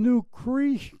 you are a new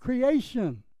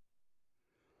creation.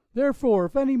 Therefore,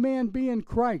 if any man be in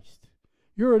Christ,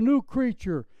 you're a new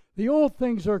creature. The old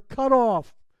things are cut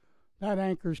off. That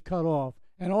anchor's cut off,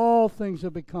 and all things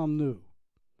have become new.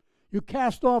 You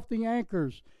cast off the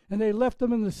anchors, and they left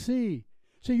them in the sea.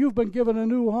 See, you've been given a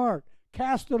new heart.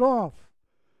 Cast it off.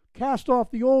 Cast off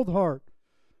the old heart.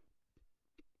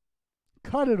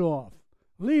 Cut it off.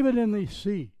 Leave it in the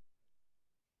sea.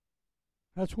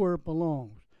 That's where it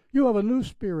belongs. You have a new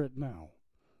spirit now.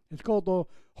 It's called the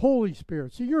Holy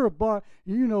Spirit. See, you're from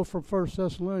 1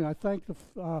 Thessalonians,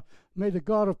 may the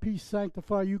God of peace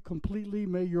sanctify you completely.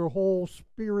 May your whole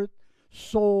spirit,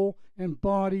 soul, and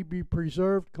body be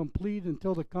preserved complete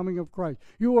until the coming of Christ.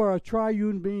 You are a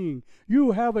triune being.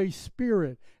 You have a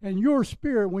spirit. And your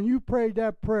spirit, when you prayed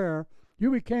that prayer,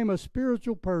 you became a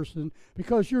spiritual person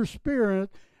because your spirit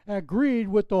agreed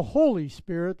with the Holy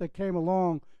Spirit that came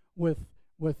along with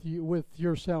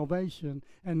your salvation,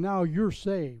 and now you're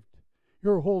saved.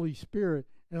 Your Holy Spirit,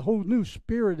 a whole new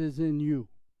spirit is in you.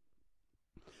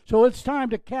 So it's time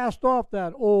to cast off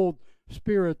that old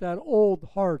spirit, that old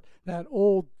heart, that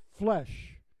old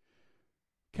flesh.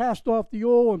 Cast off the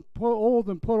old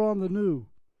and put on the new.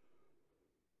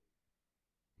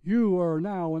 You are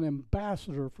now an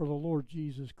ambassador for the Lord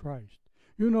Jesus Christ.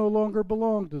 You no longer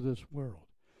belong to this world.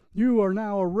 You are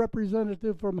now a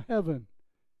representative from heaven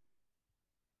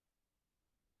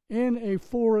in a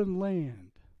foreign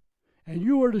land. And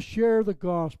you are to share the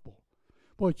gospel.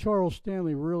 Boy, Charles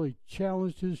Stanley really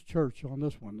challenged his church on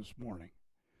this one this morning.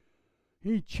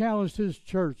 He challenged his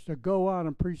church to go out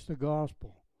and preach the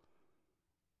gospel.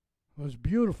 It was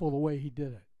beautiful the way he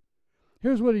did it.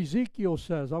 Here's what Ezekiel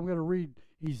says. I'm going to read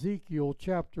Ezekiel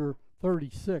chapter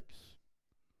 36.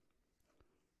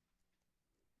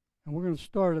 And we're going to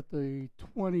start at the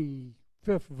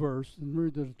 25th verse and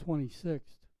read to the 26th.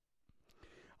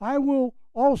 I will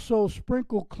also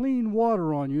sprinkle clean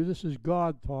water on you. This is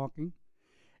God talking.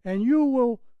 And you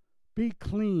will be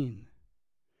clean.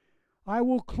 I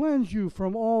will cleanse you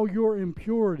from all your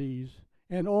impurities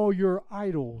and all your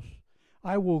idols.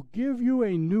 I will give you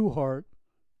a new heart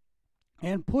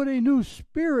and put a new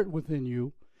spirit within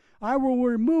you. I will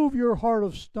remove your heart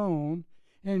of stone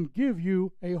and give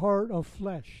you a heart of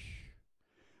flesh.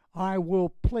 I will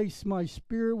place my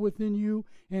spirit within you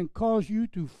and cause you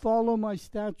to follow my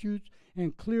statutes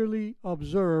and clearly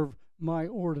observe my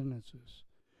ordinances.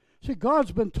 See,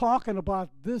 God's been talking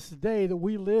about this day that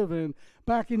we live in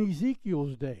back in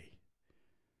Ezekiel's day.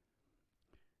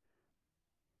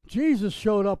 Jesus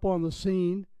showed up on the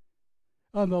scene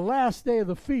on the last day of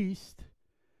the feast.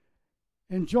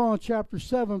 In John chapter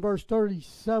 7, verse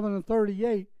 37 and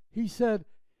 38, he said,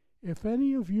 if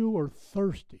any of you are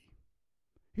thirsty,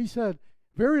 he said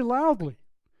very loudly,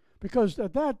 because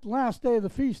at that last day of the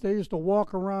feast, they used to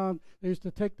walk around, they used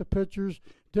to take the pitchers,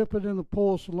 dip it in the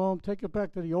pool of Siloam, take it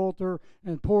back to the altar,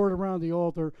 and pour it around the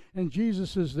altar, and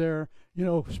Jesus is there,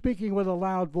 speaking with a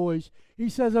loud voice. He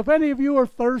says, if any of you are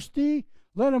thirsty,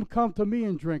 let him come to me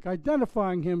and drink,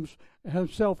 identifying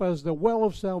himself as the well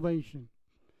of salvation.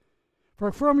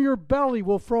 For from your belly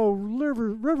will flow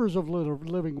rivers of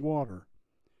living water.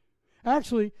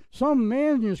 Actually, some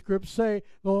manuscripts say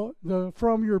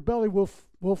from your belly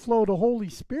will flow the Holy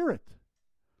Spirit.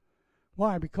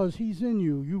 Why? Because he's in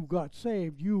you. You got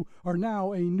saved. You are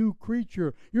now a new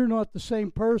creature. You're not the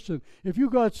same person. If you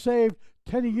got saved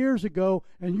 10 years ago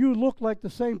and you look like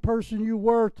the same person you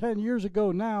were 10 years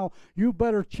ago now, you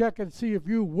better check and see if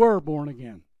you were born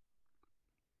again.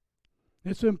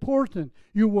 It's important.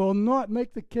 You will not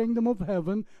make the kingdom of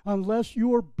heaven unless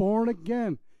you are born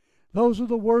again. Those are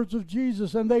the words of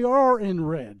Jesus, and they are in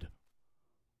red.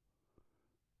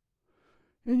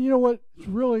 And you know what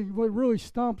really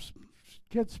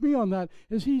gets me on that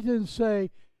is he didn't say,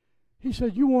 he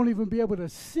said, you won't even be able to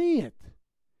see it.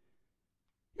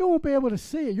 You won't be able to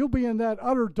see it. You'll be in that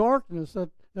utter darkness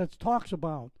that talks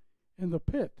about in the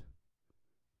pit.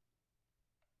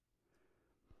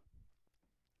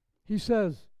 He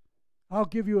says, I'll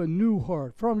give you a new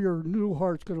heart. From your new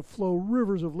heart's going to flow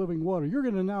rivers of living water. You're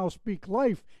going to now speak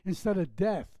life instead of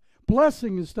death,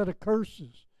 blessing instead of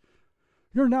curses.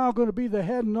 You're now going to be the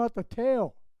head and not the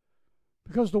tail.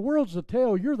 Because the world's the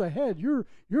tail, you're the head. You're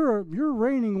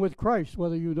reigning with Christ,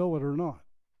 whether you know it or not.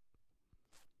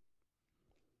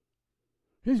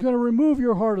 He's going to remove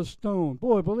your heart of stone.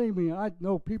 Boy, believe me, I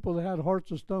know people that had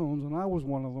hearts of stones, and I was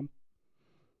one of them.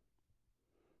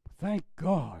 Thank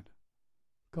God.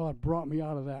 God brought me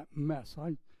out of that mess.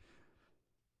 I'm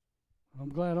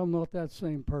glad I'm not that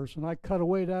same person. I cut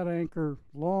away that anchor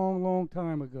long, long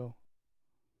time ago.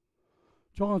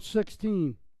 John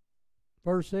 16,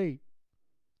 verse 8.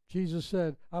 Jesus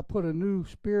said, I put a new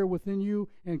spirit within you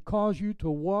and cause you to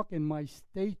walk in my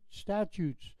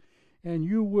statutes, and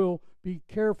you will be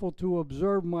careful to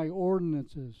observe my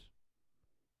ordinances.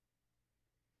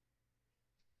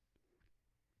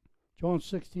 John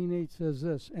 16:8 says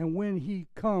this, and when he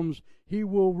comes, he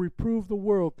will reprove the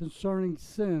world concerning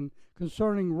sin,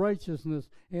 concerning righteousness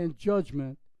and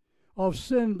judgment, of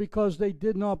sin because they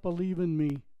did not believe in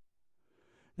me.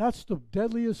 That's the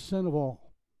deadliest sin of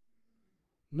all,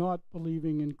 not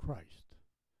believing in Christ.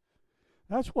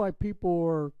 That's why people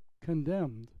are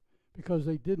condemned, because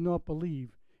they did not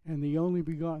believe in the only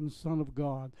begotten Son of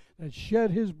God that shed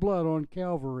his blood on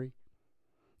Calvary.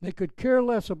 They could care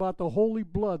less about the holy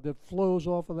blood that flows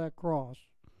off of that cross.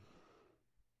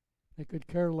 They could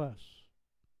care less.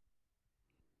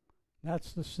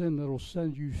 That's the sin that will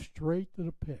send you straight to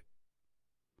the pit,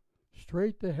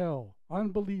 straight to hell.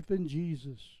 Unbelief in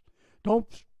Jesus.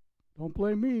 Don't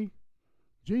blame me.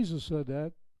 Jesus said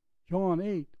that. John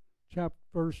 8,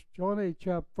 verse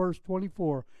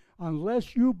 24.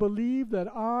 Unless you believe that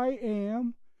I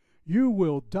am you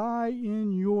will die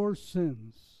in your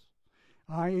sins.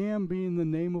 I am being the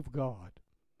name of God.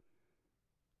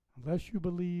 Unless you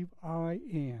believe I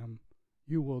am,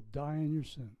 you will die in your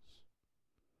sins.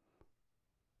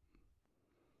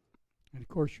 And of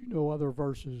course, you know other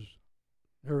verses.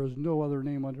 There is no other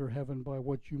name under heaven by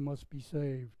which you must be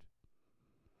saved.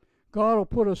 God will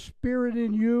put a spirit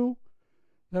in you,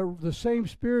 the same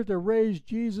spirit that raised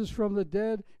Jesus from the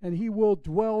dead, and he will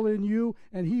dwell in you,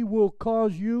 and he will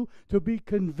cause you to be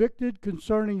convicted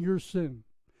concerning your sin,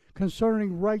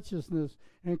 concerning righteousness,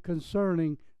 and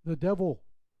concerning the devil.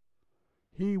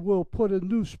 He will put a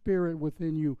new spirit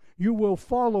within you. You will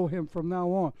follow him from now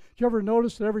on. Did you ever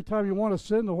notice that every time you want to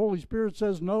sin, the Holy Spirit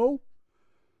says no?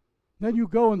 Then you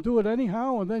go and do it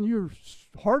anyhow, and then you're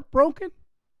heartbroken?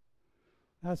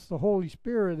 That's the Holy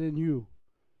Spirit in you.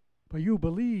 But you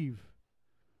believe.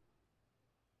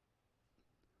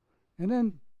 And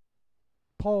then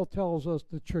Paul tells us,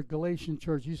 the Galatian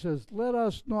church, he says, let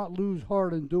us not lose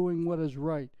heart in doing what is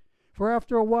right. For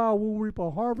after a while we'll reap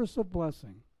a harvest of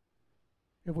blessing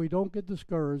if we don't get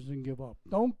discouraged and give up.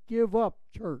 Don't give up,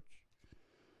 church.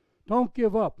 Don't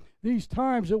give up. These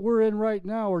times that we're in right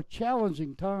now are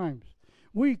challenging times.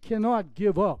 We cannot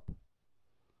give up.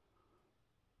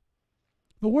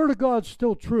 The Word of God's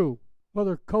still true,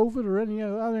 whether COVID or any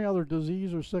other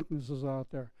disease or sicknesses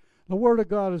out there. The Word of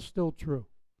God is still true.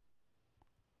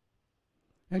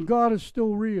 And God is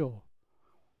still real.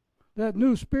 That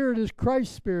new spirit is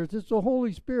Christ's spirit. It's the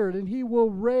Holy Spirit, and he will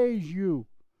raise you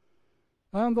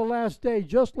on the last day,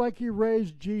 just like he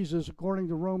raised Jesus, according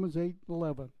to Romans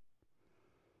 8:11.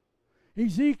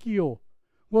 Ezekiel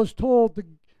was told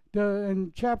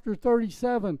in chapter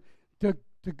 37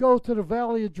 to go to the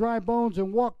valley of dry bones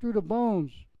and walk through the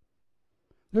bones.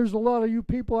 There's a lot of you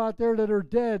people out there that are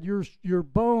dead. Your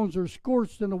bones are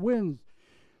scorched in the wind.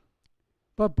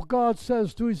 But God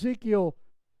says to Ezekiel,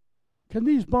 can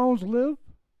these bones live?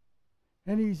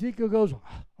 And Ezekiel goes,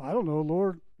 I don't know,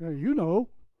 Lord. You know.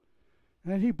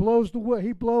 And he blows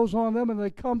on them, and they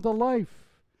come to life.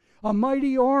 A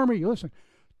mighty army. Listen,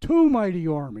 two mighty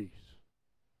armies.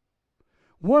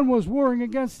 One was warring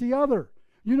against the other.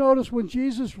 You notice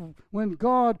when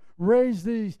God raised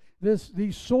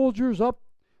these soldiers up,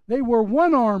 they were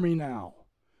one army now,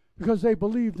 because they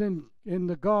believed in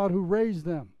the God who raised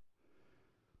them.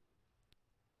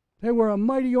 They were a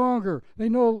mighty army.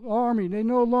 They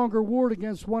no longer warred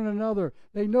against one another.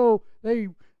 They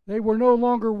were no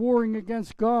longer warring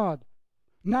against God.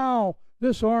 Now,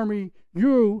 this army,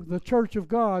 you, the church of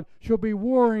God, shall be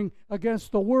warring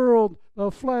against the world, the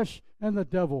flesh, and the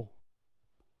devil.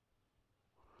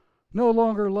 No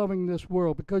longer loving this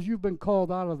world, because you've been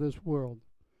called out of this world.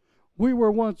 We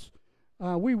once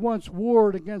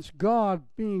warred against God,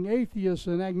 being atheists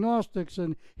and agnostics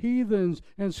and heathens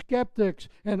and skeptics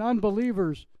and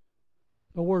unbelievers.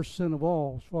 The worst sin of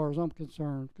all, as far as I'm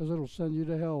concerned, because it'll send you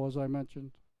to hell, as I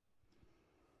mentioned.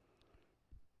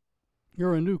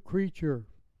 You're a new creature.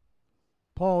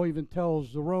 Paul even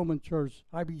tells the Roman church,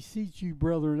 I beseech you,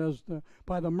 brethren,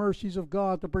 by the mercies of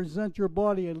God, to present your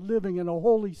body a living and a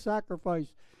holy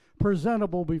sacrifice,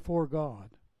 presentable before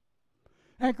God.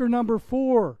 Anchor number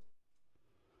 4.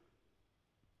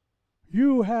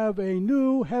 You have a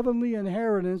new heavenly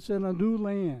inheritance in a new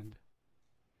land.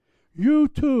 You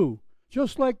too,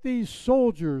 just like these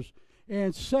soldiers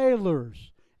and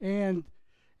sailors and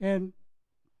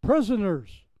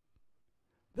prisoners,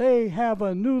 they have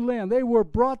a new land. They were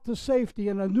brought to safety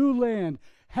in a new land,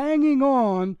 hanging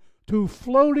on to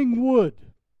floating wood.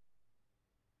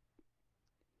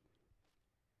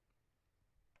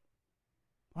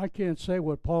 I can't say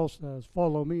what Paul says,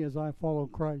 follow me as I follow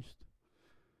Christ.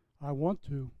 I want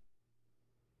to,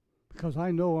 because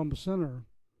I know I'm a sinner.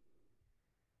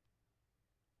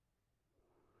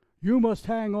 You must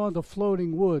hang on to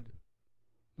floating wood.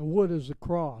 The wood is the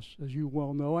cross, as you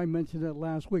well know. I mentioned it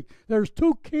last week. There's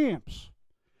 2 camps.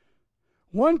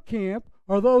 One camp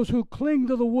are those who cling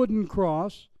to the wooden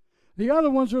cross. The other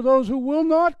ones are those who will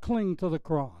not cling to the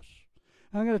cross.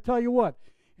 I'm going to tell you what.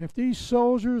 If these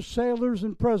soldiers, sailors,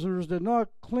 and prisoners did not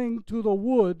cling to the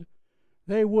wood,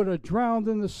 they would have drowned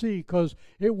in the sea, because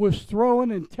it was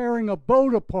throwing and tearing a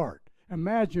boat apart.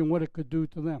 Imagine what it could do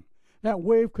to them. That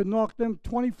wave could knock them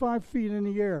 25 feet in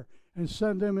the air and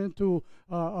send them into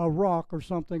a rock or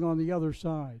something on the other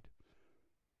side.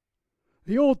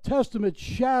 The Old Testament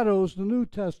shadows the New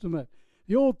Testament.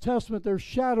 The Old Testament, there's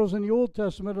shadows in the Old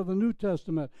Testament of the New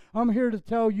Testament. I'm here to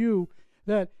tell you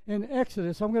that in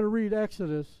Exodus, I'm going to read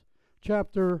Exodus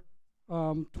chapter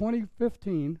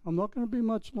 15. I'm not going to be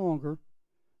much longer.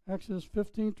 Exodus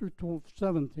 15 through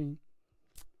 17.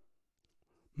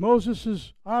 Moses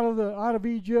is out of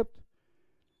Egypt,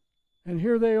 and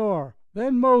here they are.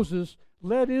 Then Moses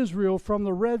led Israel from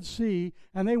the Red Sea,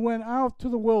 and they went out to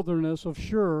the wilderness of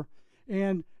Shur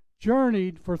and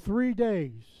journeyed for 3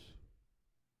 days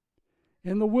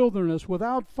in the wilderness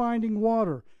without finding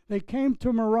water. They came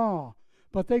to Marah,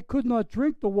 but they could not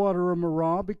drink the water of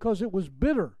Marah because it was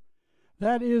bitter.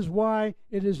 That is why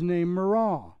it is named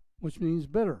Marah, which means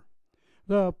bitter.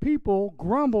 The people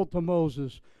grumbled to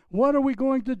Moses, "What are we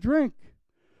going to drink?"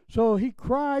 So he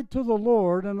cried to the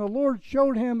Lord, and the Lord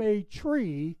showed him a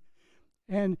tree,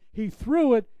 and he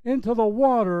threw it into the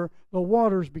water. The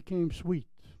waters became sweet.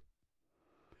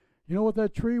 You know what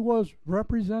that tree was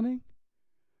representing?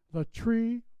 The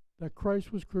tree that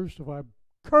Christ was crucified.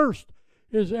 Cursed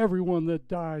is everyone that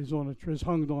dies on a tree, is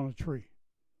hung on a tree.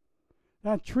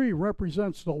 That tree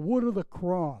represents the wood of the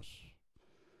cross.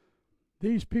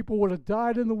 These people would have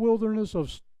died in the wilderness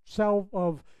of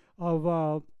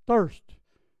thirst,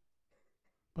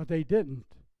 but they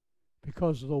didn't,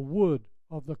 because the wood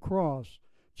of the cross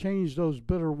changed those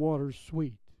bitter waters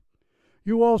sweet.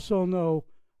 You also know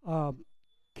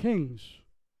Kings,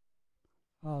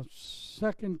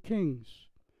 2 Kings,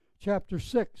 chapter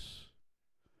 6,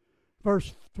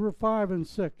 verse 5 and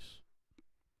 6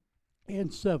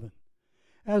 and 7.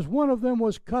 As one of them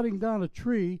was cutting down a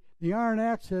tree, the iron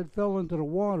axe head fell into the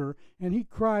water, and he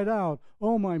cried out,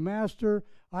 "Oh, my master,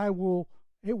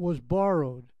 it was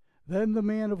borrowed." Then the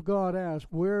man of God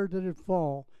asked, "Where did it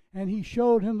fall?" And he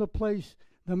showed him the place.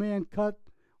 The man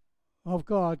of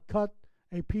God cut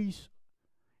a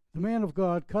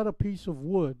piece of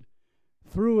wood,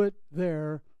 threw it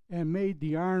there, and made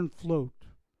the iron float.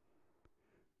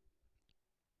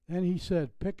 Then he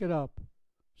said, "Pick it up."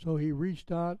 So he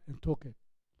reached out and took it.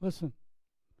 Listen,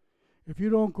 if you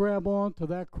don't grab on to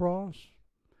that cross,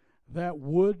 that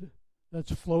wood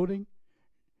that's floating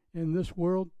in this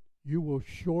world, you will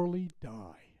surely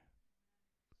die.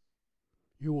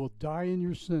 You will die in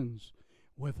your sins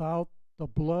without the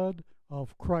blood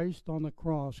of Christ on the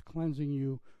cross cleansing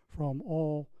you from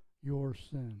all your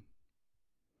sin.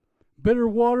 Bitter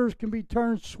waters can be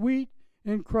turned sweet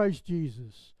in Christ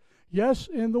Jesus. Yes,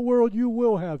 in the world you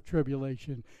will have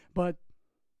tribulation, but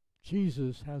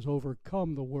Jesus has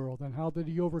overcome the world. And how did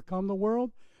he overcome the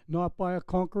world? Not by a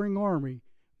conquering army,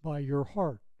 by your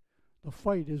heart. The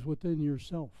fight is within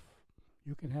yourself.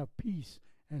 You can have peace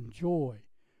and joy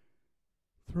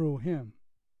through him.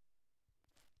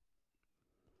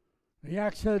 The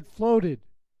axe head floated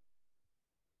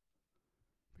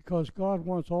because God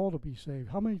wants all to be saved.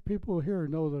 How many people here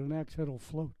know that an axe head will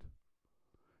float?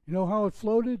 You know how it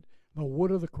floated? The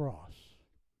wood of the cross.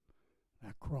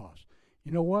 That cross.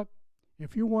 You know what?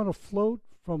 If you want to float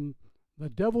from the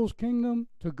devil's kingdom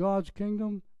to God's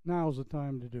kingdom, now's the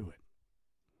time to do it.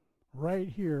 Right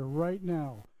here, right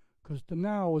now, because the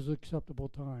now is acceptable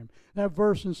time. That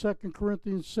verse in 2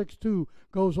 Corinthians 6:2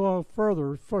 goes on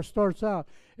further. First starts out,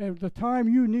 "At the time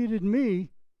you needed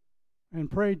me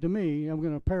and prayed to me," I'm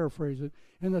going to paraphrase it,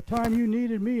 "and the time you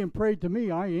needed me and prayed to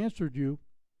me, I answered you.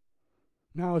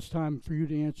 Now it's time for you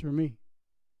to answer me.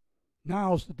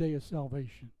 Now's the day of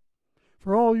salvation."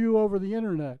 For all you over the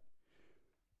internet,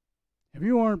 if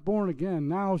you aren't born again,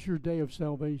 now's your day of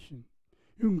salvation.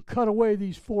 You can cut away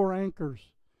these 4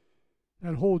 anchors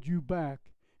that hold you back,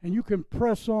 and you can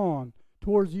press on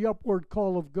towards the upward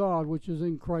call of God, which is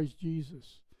in Christ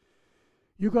Jesus.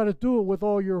 You got to do it with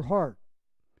all your heart.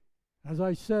 As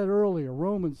I said earlier,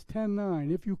 Romans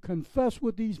 10:9, if you confess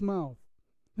with this mouth,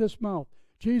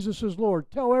 Jesus is Lord,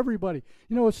 tell everybody.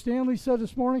 You know what Stanley said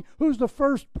this morning? Who's the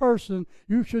first person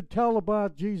you should tell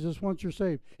about Jesus once you're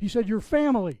saved? He said, your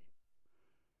family.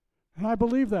 And I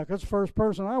believe that. That's the first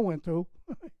person I went to.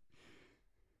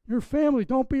 Your family.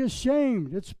 Don't be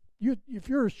ashamed. If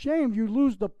you're ashamed, you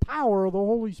lose the power of the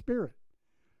Holy Spirit.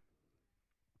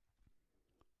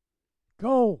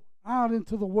 Go out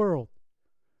into the world.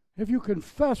 If you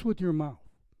confess with your mouth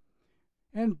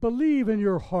and believe in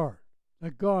your heart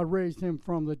that God raised him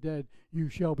from the dead, you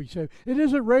shall be saved. It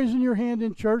isn't raising your hand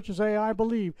in church and say, I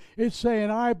believe. It's saying,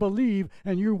 I believe,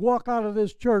 and you walk out of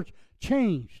this church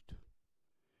changed.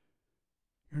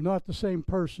 You're not the same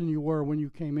person you were when you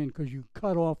came in because you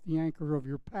cut off the anchor of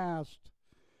your past.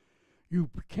 You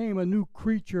became a new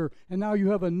creature, and now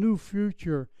you have a new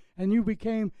future, and you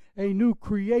became a new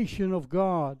creation of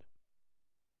God.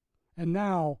 And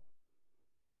now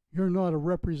you're not a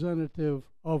representative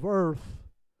of earth.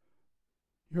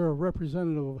 You're a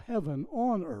representative of heaven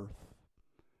on earth,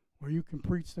 where you can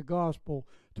preach the gospel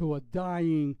to a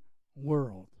dying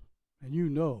world. And you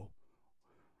know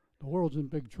the world's in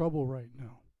big trouble right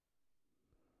now.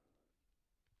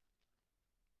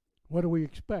 What do we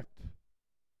expect?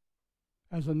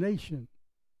 as a nation,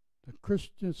 the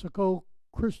Christian, so-called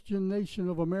Christian nation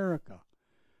of America.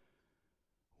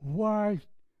 Why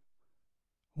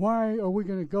are we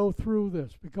going to go through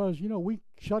this? Because, we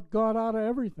shut God out of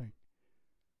everything.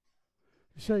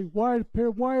 You say, why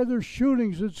are there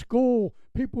shootings at school?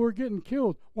 People are getting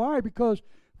killed. Why? Because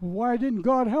why didn't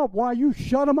God help? Why? You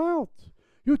shut them out.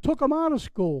 You took them out of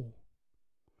school.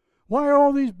 Why are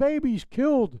all these babies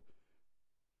killed?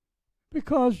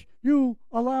 Because you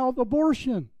allowed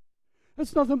abortion.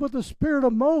 That's nothing but the spirit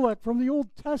of Molech from the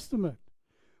Old Testament,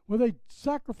 where they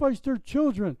sacrificed their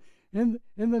children in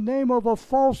the name of a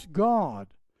false god.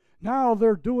 Now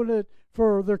they're doing it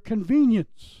for their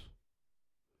convenience.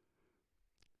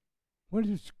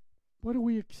 What do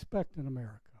we expect in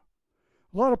America?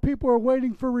 A lot of people are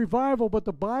waiting for revival, but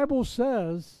the Bible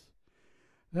says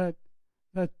that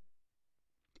what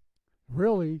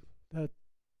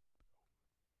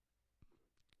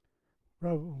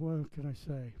can I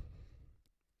say?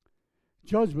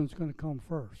 Judgment's going to come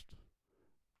first.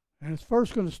 And it's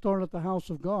first going to start at the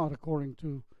house of God, according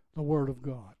to the Word of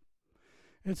God.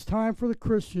 It's time for the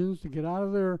Christians to get out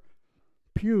of their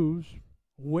pews,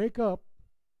 wake up,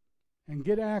 and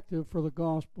get active for the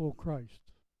gospel of Christ.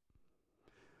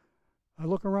 I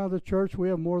look around the church, we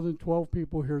have more than 12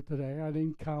 people here today. I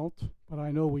didn't count, but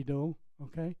I know we do,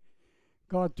 okay?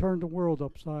 God turned the world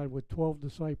upside with 12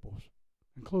 disciples,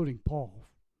 including Paul.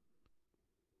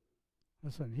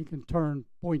 Listen, he can turn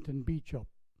Boynton Beach up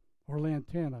or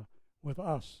Lantana with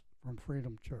us from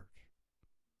Freedom Church.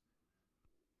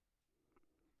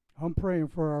 I'm praying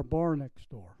for our bar next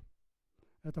door,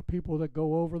 that the people that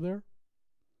go over there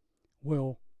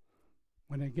will,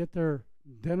 when they get their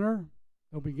dinner,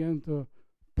 they'll begin to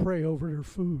pray over their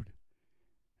food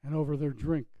and over their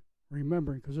drink,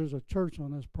 remembering, because there's a church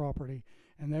on this property,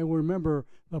 and they will remember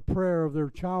the prayer of their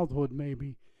childhood,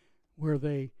 maybe, where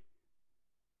they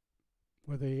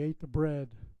ate the bread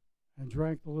and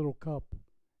drank the little cup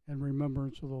in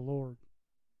remembrance of the Lord.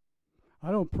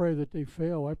 I don't pray that they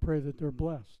fail. I pray that they're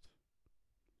blessed.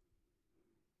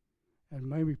 And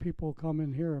maybe people will come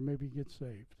in here and maybe get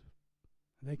saved.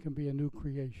 They can be a new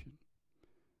creation,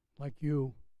 like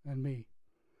you and me.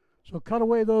 So cut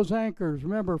away those anchors.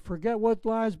 Remember, forget what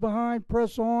lies behind.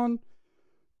 Press on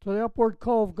to the upward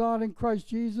call of God in Christ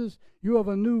Jesus. You have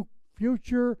a new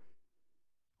future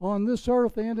on this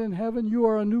earth and in heaven. You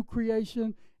are a new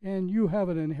creation, and you have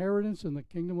an inheritance in the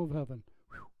kingdom of heaven.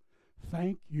 Whew.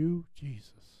 Thank you,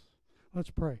 Jesus. Let's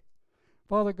pray.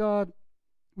 Father God,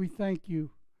 we thank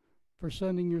you for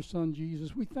sending your Son,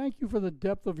 Jesus. We thank you for the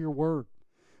depth of your word.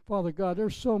 Father God,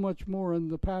 there's so much more in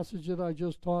the passage that I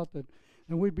just taught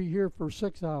and we'd be here for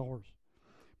 6 hours.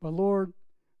 But Lord,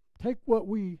 take what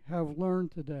we have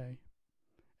learned today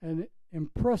and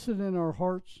impress it in our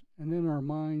hearts and in our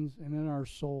minds and in our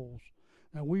souls,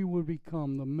 that we would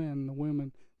become the men, the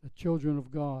women, the children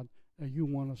of God that you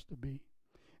want us to be.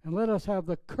 And let us have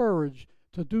the courage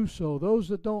to do so. Those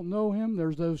that don't know him,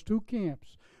 there's those two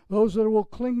camps. Those that will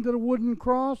cling to the wooden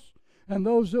cross and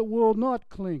those that will not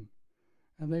cling.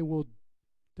 And they will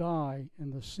die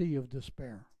in the sea of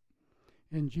despair.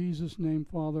 In Jesus' name,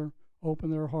 Father,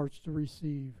 open their hearts to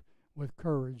receive with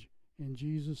courage. In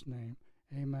Jesus' name,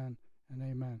 amen and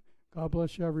amen. God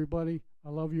bless you, everybody. I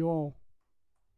love you all.